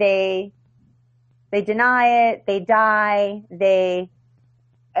say they deny it, they die,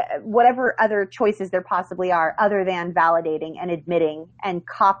 whatever other choices there possibly are other than validating and admitting and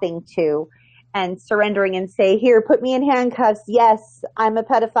copping to and surrendering and say, here, put me in handcuffs. Yes, I'm a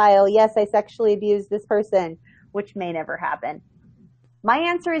pedophile. Yes, I sexually abused this person, which may never happen. My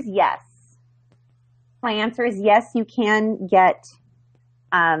answer is yes. My answer is yes, you can get,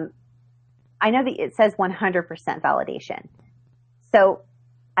 I know that it says 100% validation. So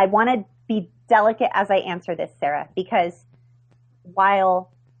I want to be delicate as I answer this, Sarah, because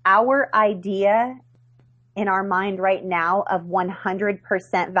while our idea in our mind right now of 100%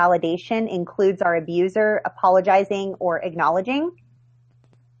 validation includes our abuser apologizing or acknowledging,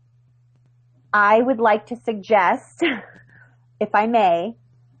 I would like to suggest, if I may,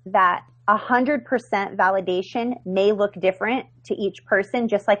 that 100% validation may look different to each person,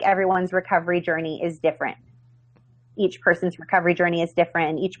 just like everyone's recovery journey is different. Each person's recovery journey is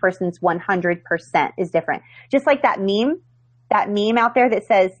different, and each person's 100% is different. Just like that meme out there that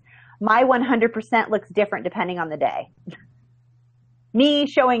says, my 100% looks different depending on the day. Me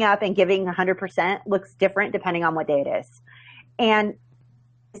showing up and giving 100% looks different depending on what day it is. And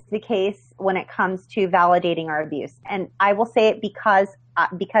it's the case when it comes to validating our abuse. And I will say it because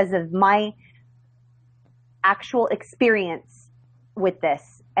of my actual experience with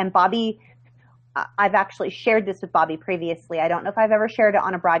this. And Bobby, I've actually shared this with Bobby previously. I don't know if I've ever shared it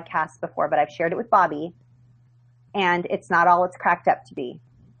on a broadcast before, but I've shared it with Bobby. And it's not all it's cracked up to be.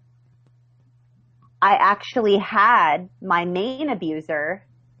 I actually had my main abuser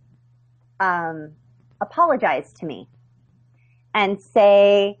apologize to me and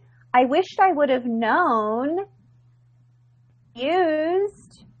say, I wished I would have known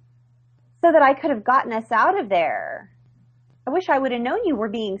used so that I could have gotten us out of there. I wish I would have known you were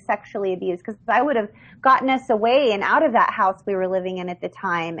being sexually abused, because I would have gotten us away and out of that house we were living in at the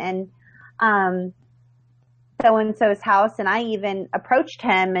time. And so-and-so's house, and I even approached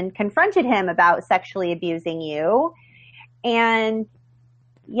him and confronted him about sexually abusing you. And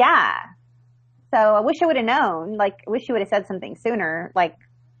yeah, so I wish I would have known, I wish you would have said something sooner,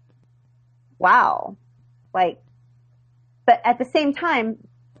 wow. But at the same time,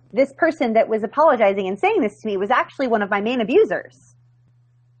 this person that was apologizing and saying this to me was actually one of my main abusers.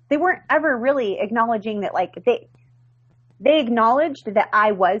 They weren't ever really acknowledging that, they acknowledged that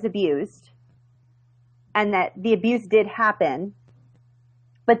I was abused and that the abuse did happen,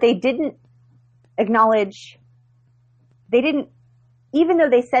 but they didn't acknowledge, even though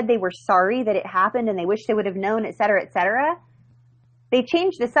they said they were sorry that it happened and they wish they would have known, et cetera, they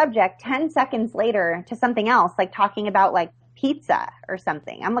changed the subject 10 seconds later to something else, like talking about pizza or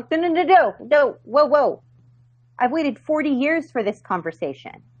something. I'm like, no, whoa. I've waited 40 years for this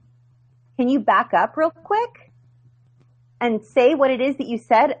conversation. Can you back up real quick and say what it is that you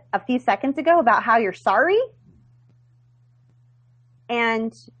said a few seconds ago about how you're sorry?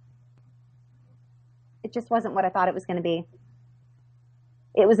 And it just wasn't what I thought it was going to be.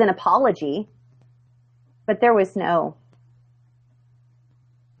 It was an apology, but it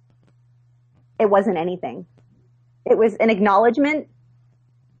wasn't anything. It was an acknowledgement.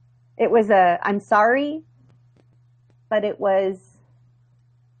 It was I'm sorry, but it was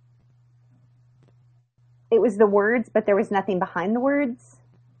it was the words, but there was nothing behind the words.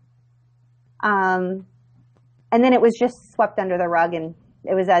 And then it was just swept under the rug, and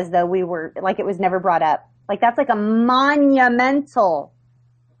it was as though we were, like, it was never brought up. Like, that's like a monumental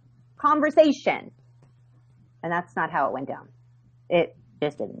conversation. And that's not how it went down. It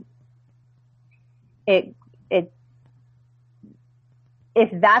just didn't. If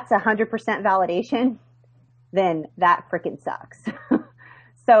that's 100% validation, then that freaking sucks.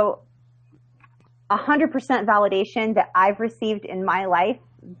 So 100% validation that I've received in my life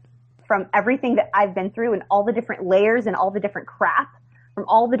from everything that I've been through and all the different layers and all the different crap from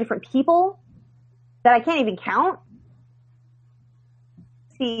all the different people that I can't even count,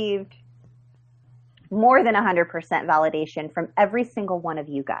 received more than 100% validation from every single one of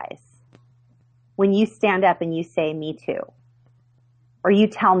you guys. When you stand up and you say, me too, or you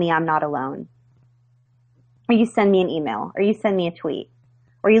tell me I'm not alone, or you send me an email, or you send me a tweet,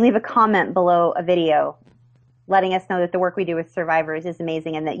 or you leave a comment below a video letting us know that the work we do with survivors is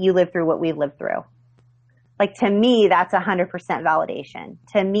amazing and that you live through what we've lived through. Like, to me, that's 100% validation.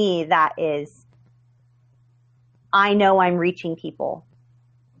 To me, that is, I know I'm reaching people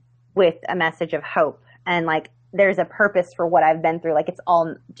with a message of hope, and like, there's a purpose for what I've been through. Like, it's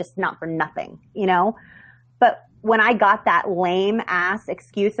all just not for nothing, you know? But when I got that lame ass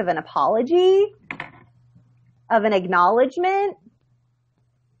excuse of an apology, of an acknowledgement,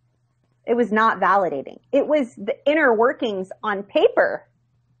 it was not validating. It was the inner workings on paper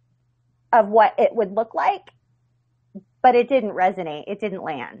of what it would look like, but it didn't resonate. It didn't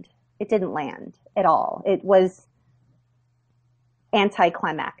land. It didn't land at all. It was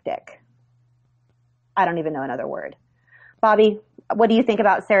anticlimactic. I don't even know another word. Bobby, what do you think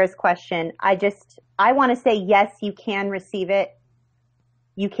about Sarah's question? I want to say, yes, you can receive it.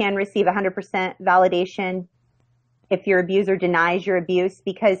 You can receive 100% validation if your abuser denies your abuse,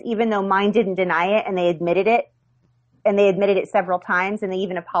 because even though mine didn't deny it and they admitted it several times and they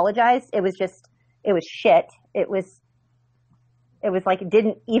even apologized, it was shit. It was like, it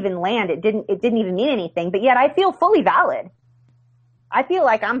didn't even land. It didn't even mean anything, but yet I feel fully valid. I feel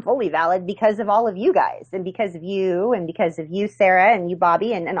like I'm fully valid because of all of you guys, and because of you, Sarah, and you,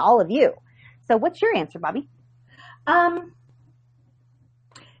 Bobby, and all of you. So what's your answer, Bobby?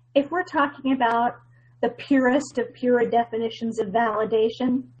 If we're talking about the purest of pure definitions of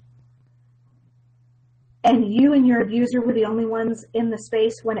validation, and you and your abuser were the only ones in the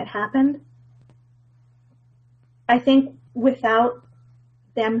space when it happened, I think without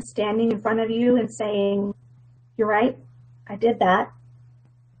them standing in front of you and saying, you're right, I did that,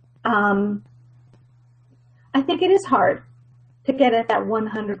 I think it is hard to get at that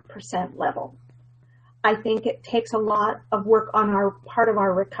 100% level. I think it takes a lot of work on our part of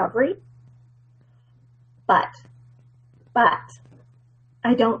our recovery, but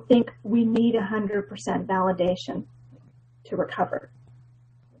I don't think we need 100% validation to recover.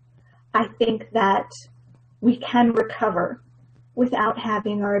 I think that we can recover without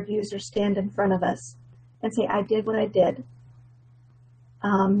having our abuser stand in front of us and say, I did what I did.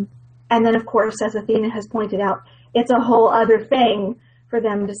 And then, of course, as Athena has pointed out, it's a whole other thing for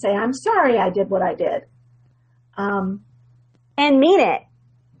them to say, I'm sorry I did what I did. And mean it.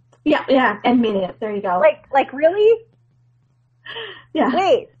 Yeah, and mean it. There you go. Like really? Yeah.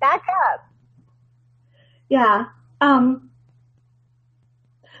 Wait, back up. Yeah. But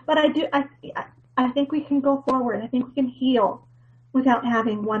I think we can go forward. I think we can heal without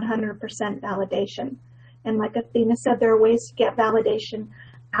having 100% validation. And like Athena said, there are ways to get validation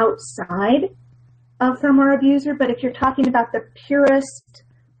outside from our abuser. But if you're talking about the purest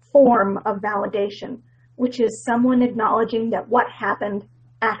form of validation, which is someone acknowledging that what happened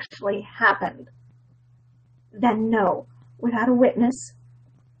actually happened, then no, without a witness,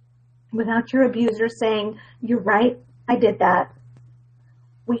 without your abuser saying, you're right, I did that,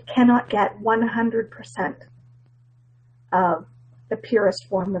 we cannot get 100% of the purest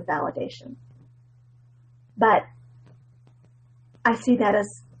form of validation. But I see that as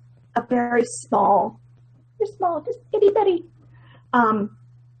a very small, just itty bitty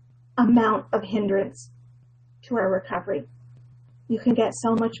amount of hindrance to our recovery. You can get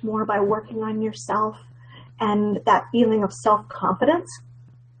so much more by working on yourself and that feeling of self-confidence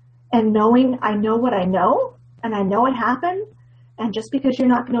and knowing, I know what I know and I know it happened. And just because you're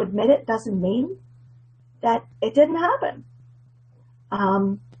not going to admit it doesn't mean that it didn't happen.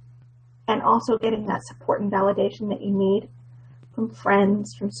 And also getting that support and validation that you need from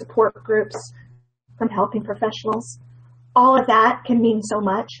friends, from support groups, from helping professionals. All of that can mean so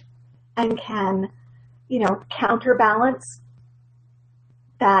much and can, counterbalance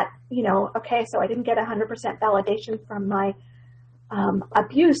that, okay, so I didn't get 100% validation from my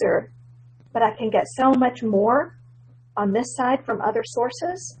abuser, but I can get so much more on this side from other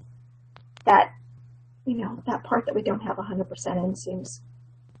sources that, that part that we don't have 100% in seems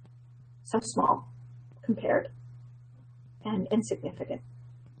so small compared and insignificant.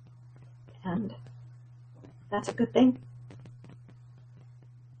 And that's a good thing.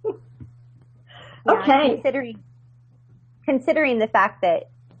 Okay. Considering the fact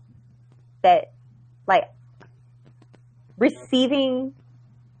that like receiving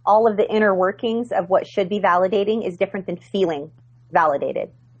all of the inner workings of what should be validating is different than feeling validated.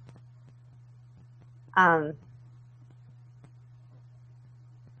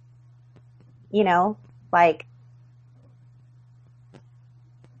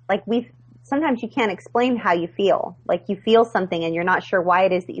 Sometimes you can't explain how you feel. Like you feel something and you're not sure why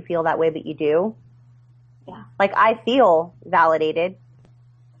it is that you feel that way, but you do. Yeah. Like I feel validated,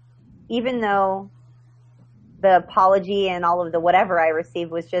 even though the apology and all of the whatever I received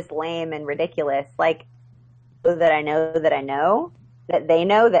was just lame and ridiculous. Like that I know that I know, that they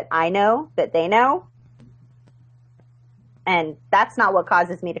know that I know, that they know. And that's not what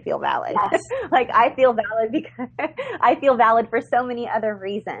causes me to feel valid. Yes. Like I feel valid because I feel valid for so many other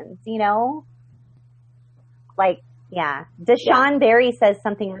reasons, Like, yeah. Deshaun Berry says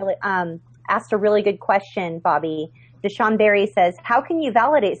something really, asked a really good question, Bobby. Deshaun Berry says, how can you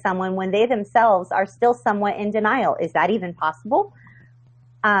validate someone when they themselves are still somewhat in denial? Is that even possible?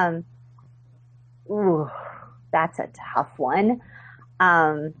 Ooh, that's a tough one.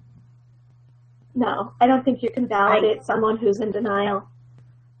 No, I don't think you can validate someone who's in denial.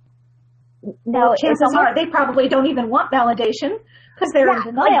 No, chances are they probably don't even want validation because they're in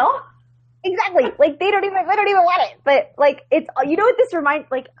denial. Exactly. Like they don't even want it. But like it's, what this reminds,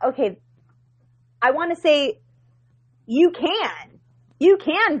 like, okay, I want to say you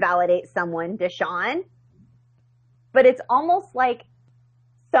can validate someone, Deshaun, but it's almost like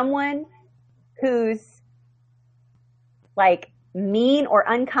someone who's like mean or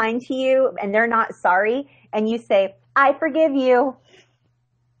unkind to you and they're not sorry and you say, I forgive you.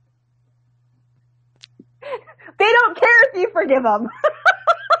 They don't care if you forgive them.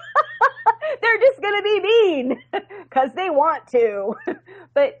 They're just going to be mean because they want to.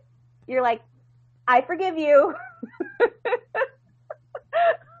 But you're like, I forgive you.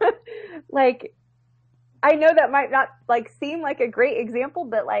 Like, I know that might not like seem like a great example,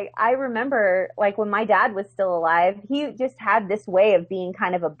 but like I remember like when my dad was still alive, he just had this way of being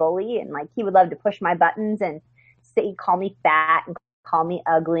kind of a bully, and like he would love to push my buttons and say, call me fat and call me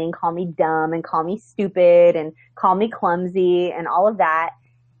ugly and call me dumb and call me stupid and call me clumsy and all of that.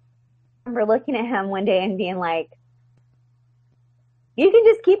 I remember looking at him one day and being like, you can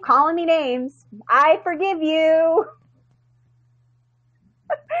just keep calling me names. I forgive you.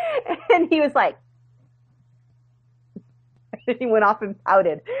 And he was like, he went off and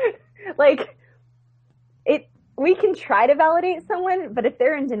pouted. Like, we can try to validate someone, but if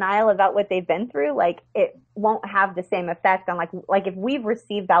they're in denial about what they've been through, like, it won't have the same effect on, like if we've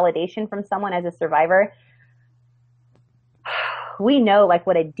received validation from someone as a survivor, we know, like,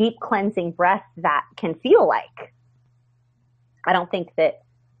 what a deep cleansing breath that can feel like. I don't think that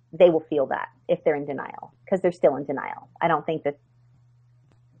they will feel that if they're in denial, because they're still in denial. I don't think that.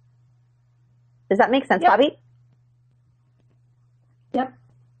 Does that make sense, Yep. Bobby? Yep.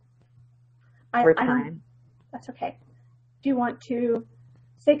 Over time. That's okay. Do you want to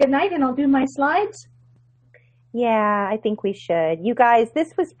say goodnight and I'll do my slides? Yeah, I think we should. You guys,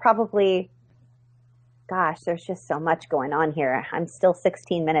 this was probably, gosh, there's just so much going on here. I'm still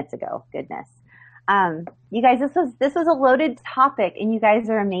 16 minutes ago. Goodness. You guys, this was a loaded topic and you guys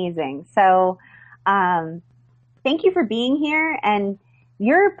are amazing. So, thank you for being here, and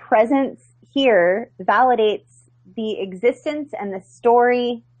your presence here validates the existence and the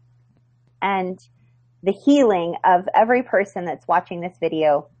story and the healing of every person that's watching this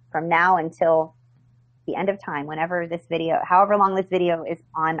video from now until the end of time, whenever this video, however long this video is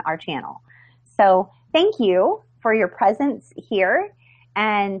on our channel. So thank you for your presence here.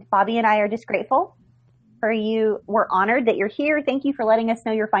 And Bobby and I are just grateful for you. We're honored that you're here. Thank you for letting us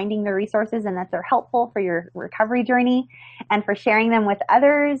know you're finding the resources and that they're helpful for your recovery journey and for sharing them with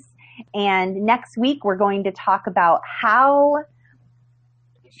others. And next week, we're going to talk about how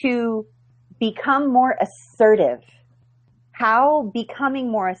to become more assertive, how becoming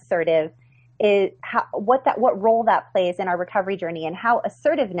more assertive is, what role that plays in our recovery journey, and how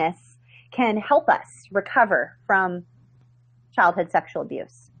assertiveness can help us recover from childhood sexual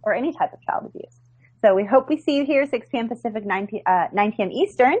abuse or any type of child abuse. So we hope we see you here, 6 p.m. Pacific, 9 p.m.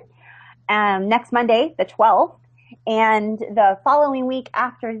 Eastern, next Monday, the 12th. And the following week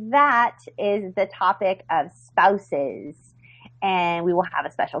after that is the topic of spouses. and we will have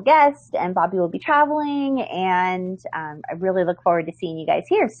a special guest, and Bobby will be traveling, and I really look forward to seeing you guys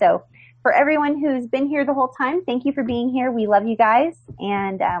here. So for everyone who's been here the whole time, thank you for being here. We love you guys,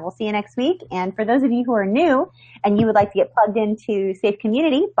 and we'll see you next week. And for those of you who are new and you would like to get plugged into Safe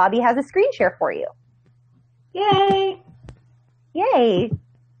Community, Bobby has a screen share for you. Yay! Yay!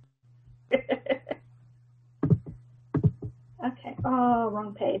 Okay. Oh,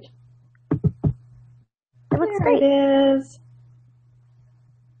 wrong page. It looks There great. it is.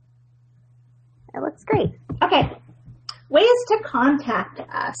 It looks great. Okay. Ways to contact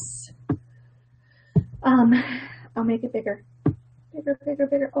us. I'll make it bigger.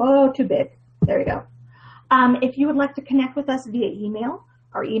 Bigger. Oh, too big. There we go. If you would like to connect with us via email,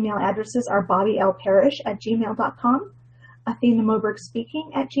 our email addresses are bobbylparish@gmail.com, Athena Moberg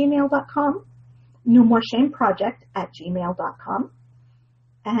Speaking @gmail.com, No More Shame Project @gmail.com.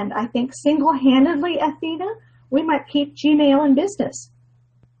 And I think single-handedly, Athena, we might keep Gmail in business.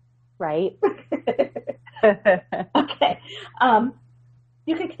 Right? Okay.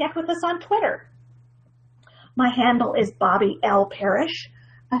 You can connect with us on Twitter. My handle is Bobby L. Parrish.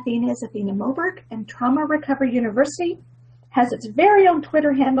 Athena is Athena Moberg, and Trauma Recovery University has its very own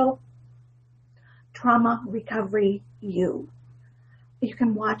Twitter handle, Trauma Recovery U. You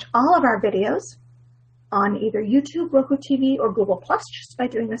can watch all of our videos on either YouTube, Roku TV, or Google Plus just by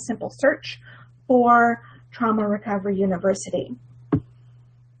doing a simple search for Trauma Recovery University.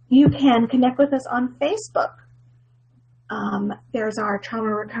 You can connect with us on Facebook. There's our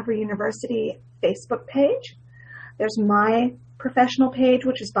Trauma Recovery University Facebook page. There's my professional page,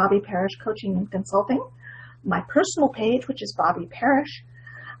 which is Bobby Parrish Coaching and Consulting. My personal page, which is Bobby Parrish.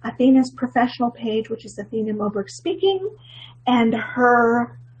 Athena's professional page, which is Athena Moberg Speaking. And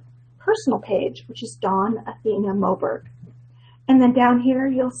her personal page, which is Dawn Athena Moberg. And then down here,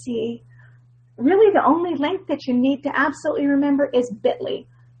 you'll see really the only link that you need to absolutely remember is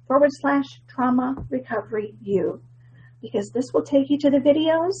bit.ly/Trauma Recovery U, because this will take you to the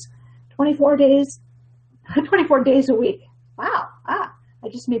videos 24 days a week. Wow. I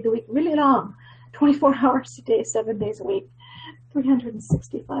just made the week really long. 24 hours a day, 7 days a week,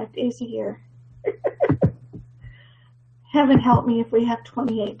 365 days a year. Heaven help me if we have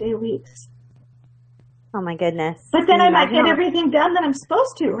 28-day weeks. Oh my goodness. But then I might get everything done that I'm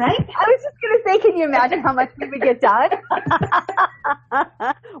supposed to, right? I was just going to say, can you imagine how much we would get done?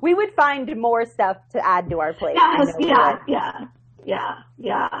 We would find more stuff to add to our plate. Yeah.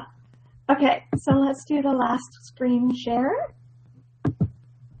 Okay, so let's do the last screen share.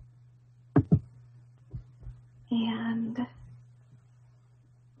 And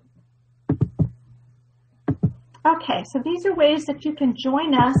okay, so these are ways that you can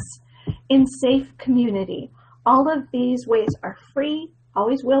join us in Safe Community. All of these ways are free,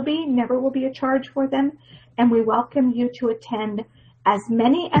 always will be, never will be a charge for them, and we welcome you to attend as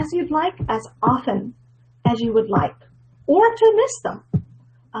many as you'd like, as often as you would like, or to miss them.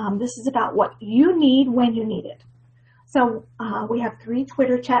 This is about what you need when you need it. So we have 3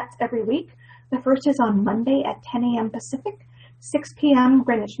 Twitter chats every week. The first is on Monday at 10 a.m. Pacific, 6 p.m.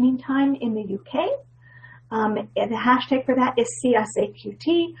 Greenwich Mean Time in the UK. And the hashtag for that is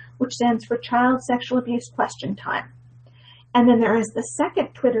CSAQT, which stands for Child Sexual Abuse Question Time. And then there is the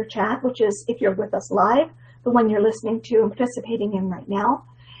second Twitter chat, which is, if you're with us live, the one you're listening to and participating in right now.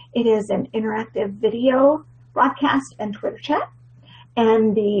 It is an interactive video broadcast and Twitter chat.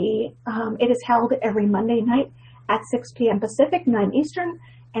 And it is held every Monday night at 6 p.m. Pacific, 9 Eastern,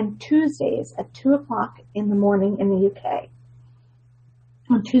 and Tuesdays at 2 o'clock in the morning in the UK.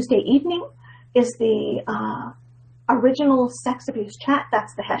 On Tuesday evening is the original sex abuse chat.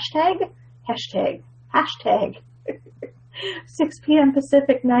 That's the hashtag 6 p.m.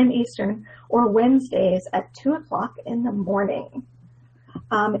 Pacific, 9 Eastern, or Wednesdays at 2 o'clock in the morning.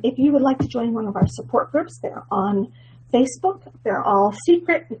 If you would like to join one of our support groups, they're on Facebook. They're all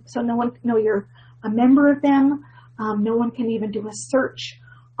secret, so no one can know you're a member of them. No one can even do a search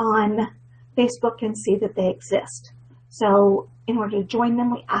on Facebook and see that they exist. So in order to join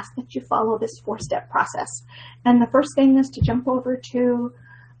them, we ask that you follow this 4-step process. And the first thing is to jump over to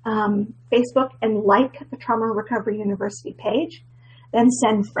Facebook and like the Trauma Recovery University page. Then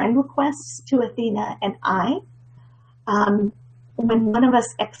send friend requests to Athena and I. When one of us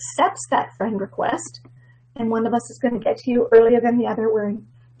accepts that friend request, and one of us is going to get to you earlier than the other, we're in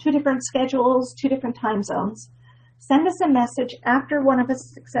 2 different schedules, 2 different time zones. Send us a message after one of us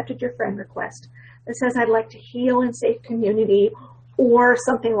has accepted your friend request that says, I'd like to heal in Safe Community, or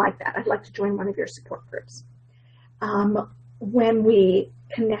something like that. I'd like to join one of your support groups. When we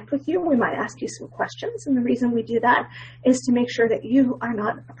connect with you, we might ask you some questions. And the reason we do that is to make sure that you are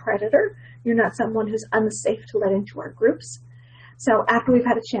not a predator. You're not someone who's unsafe to let into our groups. So after we've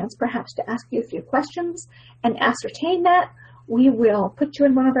had a chance perhaps to ask you a few questions and ascertain that, we will put you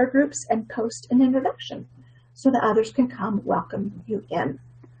in one of our groups and post an introduction so that others can come welcome you in.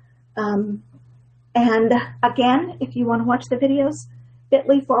 And again, if you want to watch the videos,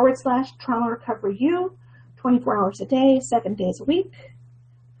 bit.ly/trauma recovery U, 24 hours a day, 7 days a week,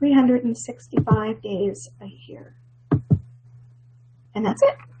 365 days a year. And that's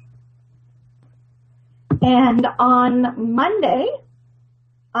it. And on Monday,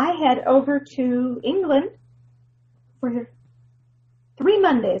 I head over to England for 3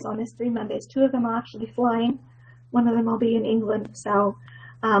 Mondays. On his 3 Mondays, 2 of them will actually be flying. 1 of them will be in England. So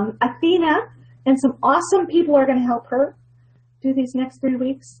Athena and some awesome people are going to help her do these next 3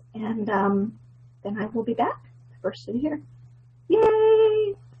 weeks. And then I will be back the first of the year.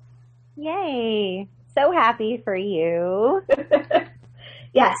 Yay! Yay! So happy for you.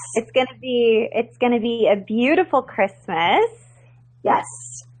 Yes. It's gonna be a beautiful Christmas. Yes.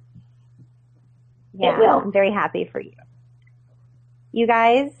 Yeah, it will. I'm very happy for you. You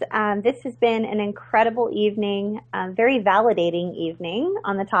guys, this has been an incredible evening, very validating evening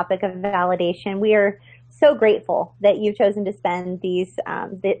on the topic of validation. We are so grateful that you've chosen to spend these,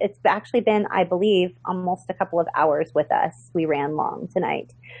 it's actually been, I believe, almost a couple of hours with us. We ran long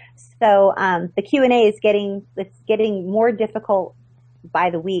tonight. So the Q&A is getting more difficult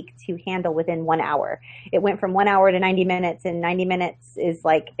by the week to handle within 1 hour. It went from 1 hour to 90 minutes, and 90 minutes is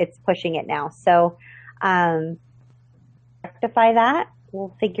like, it's pushing it now. So rectify that.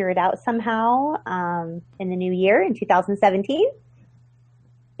 We'll figure it out somehow in the new year, in 2017.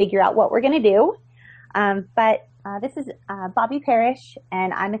 Figure out what we're going to do. But this is Bobby Parrish,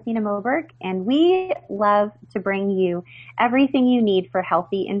 and I'm Athena Moberg, and we love to bring you everything you need for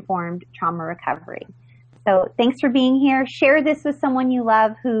healthy, informed trauma recovery. So thanks for being here. Share this with someone you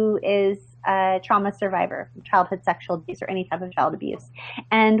love who is a trauma survivor, childhood sexual abuse, or any type of child abuse.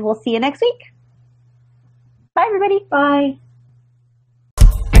 And we'll see you next week. Bye, everybody. Bye.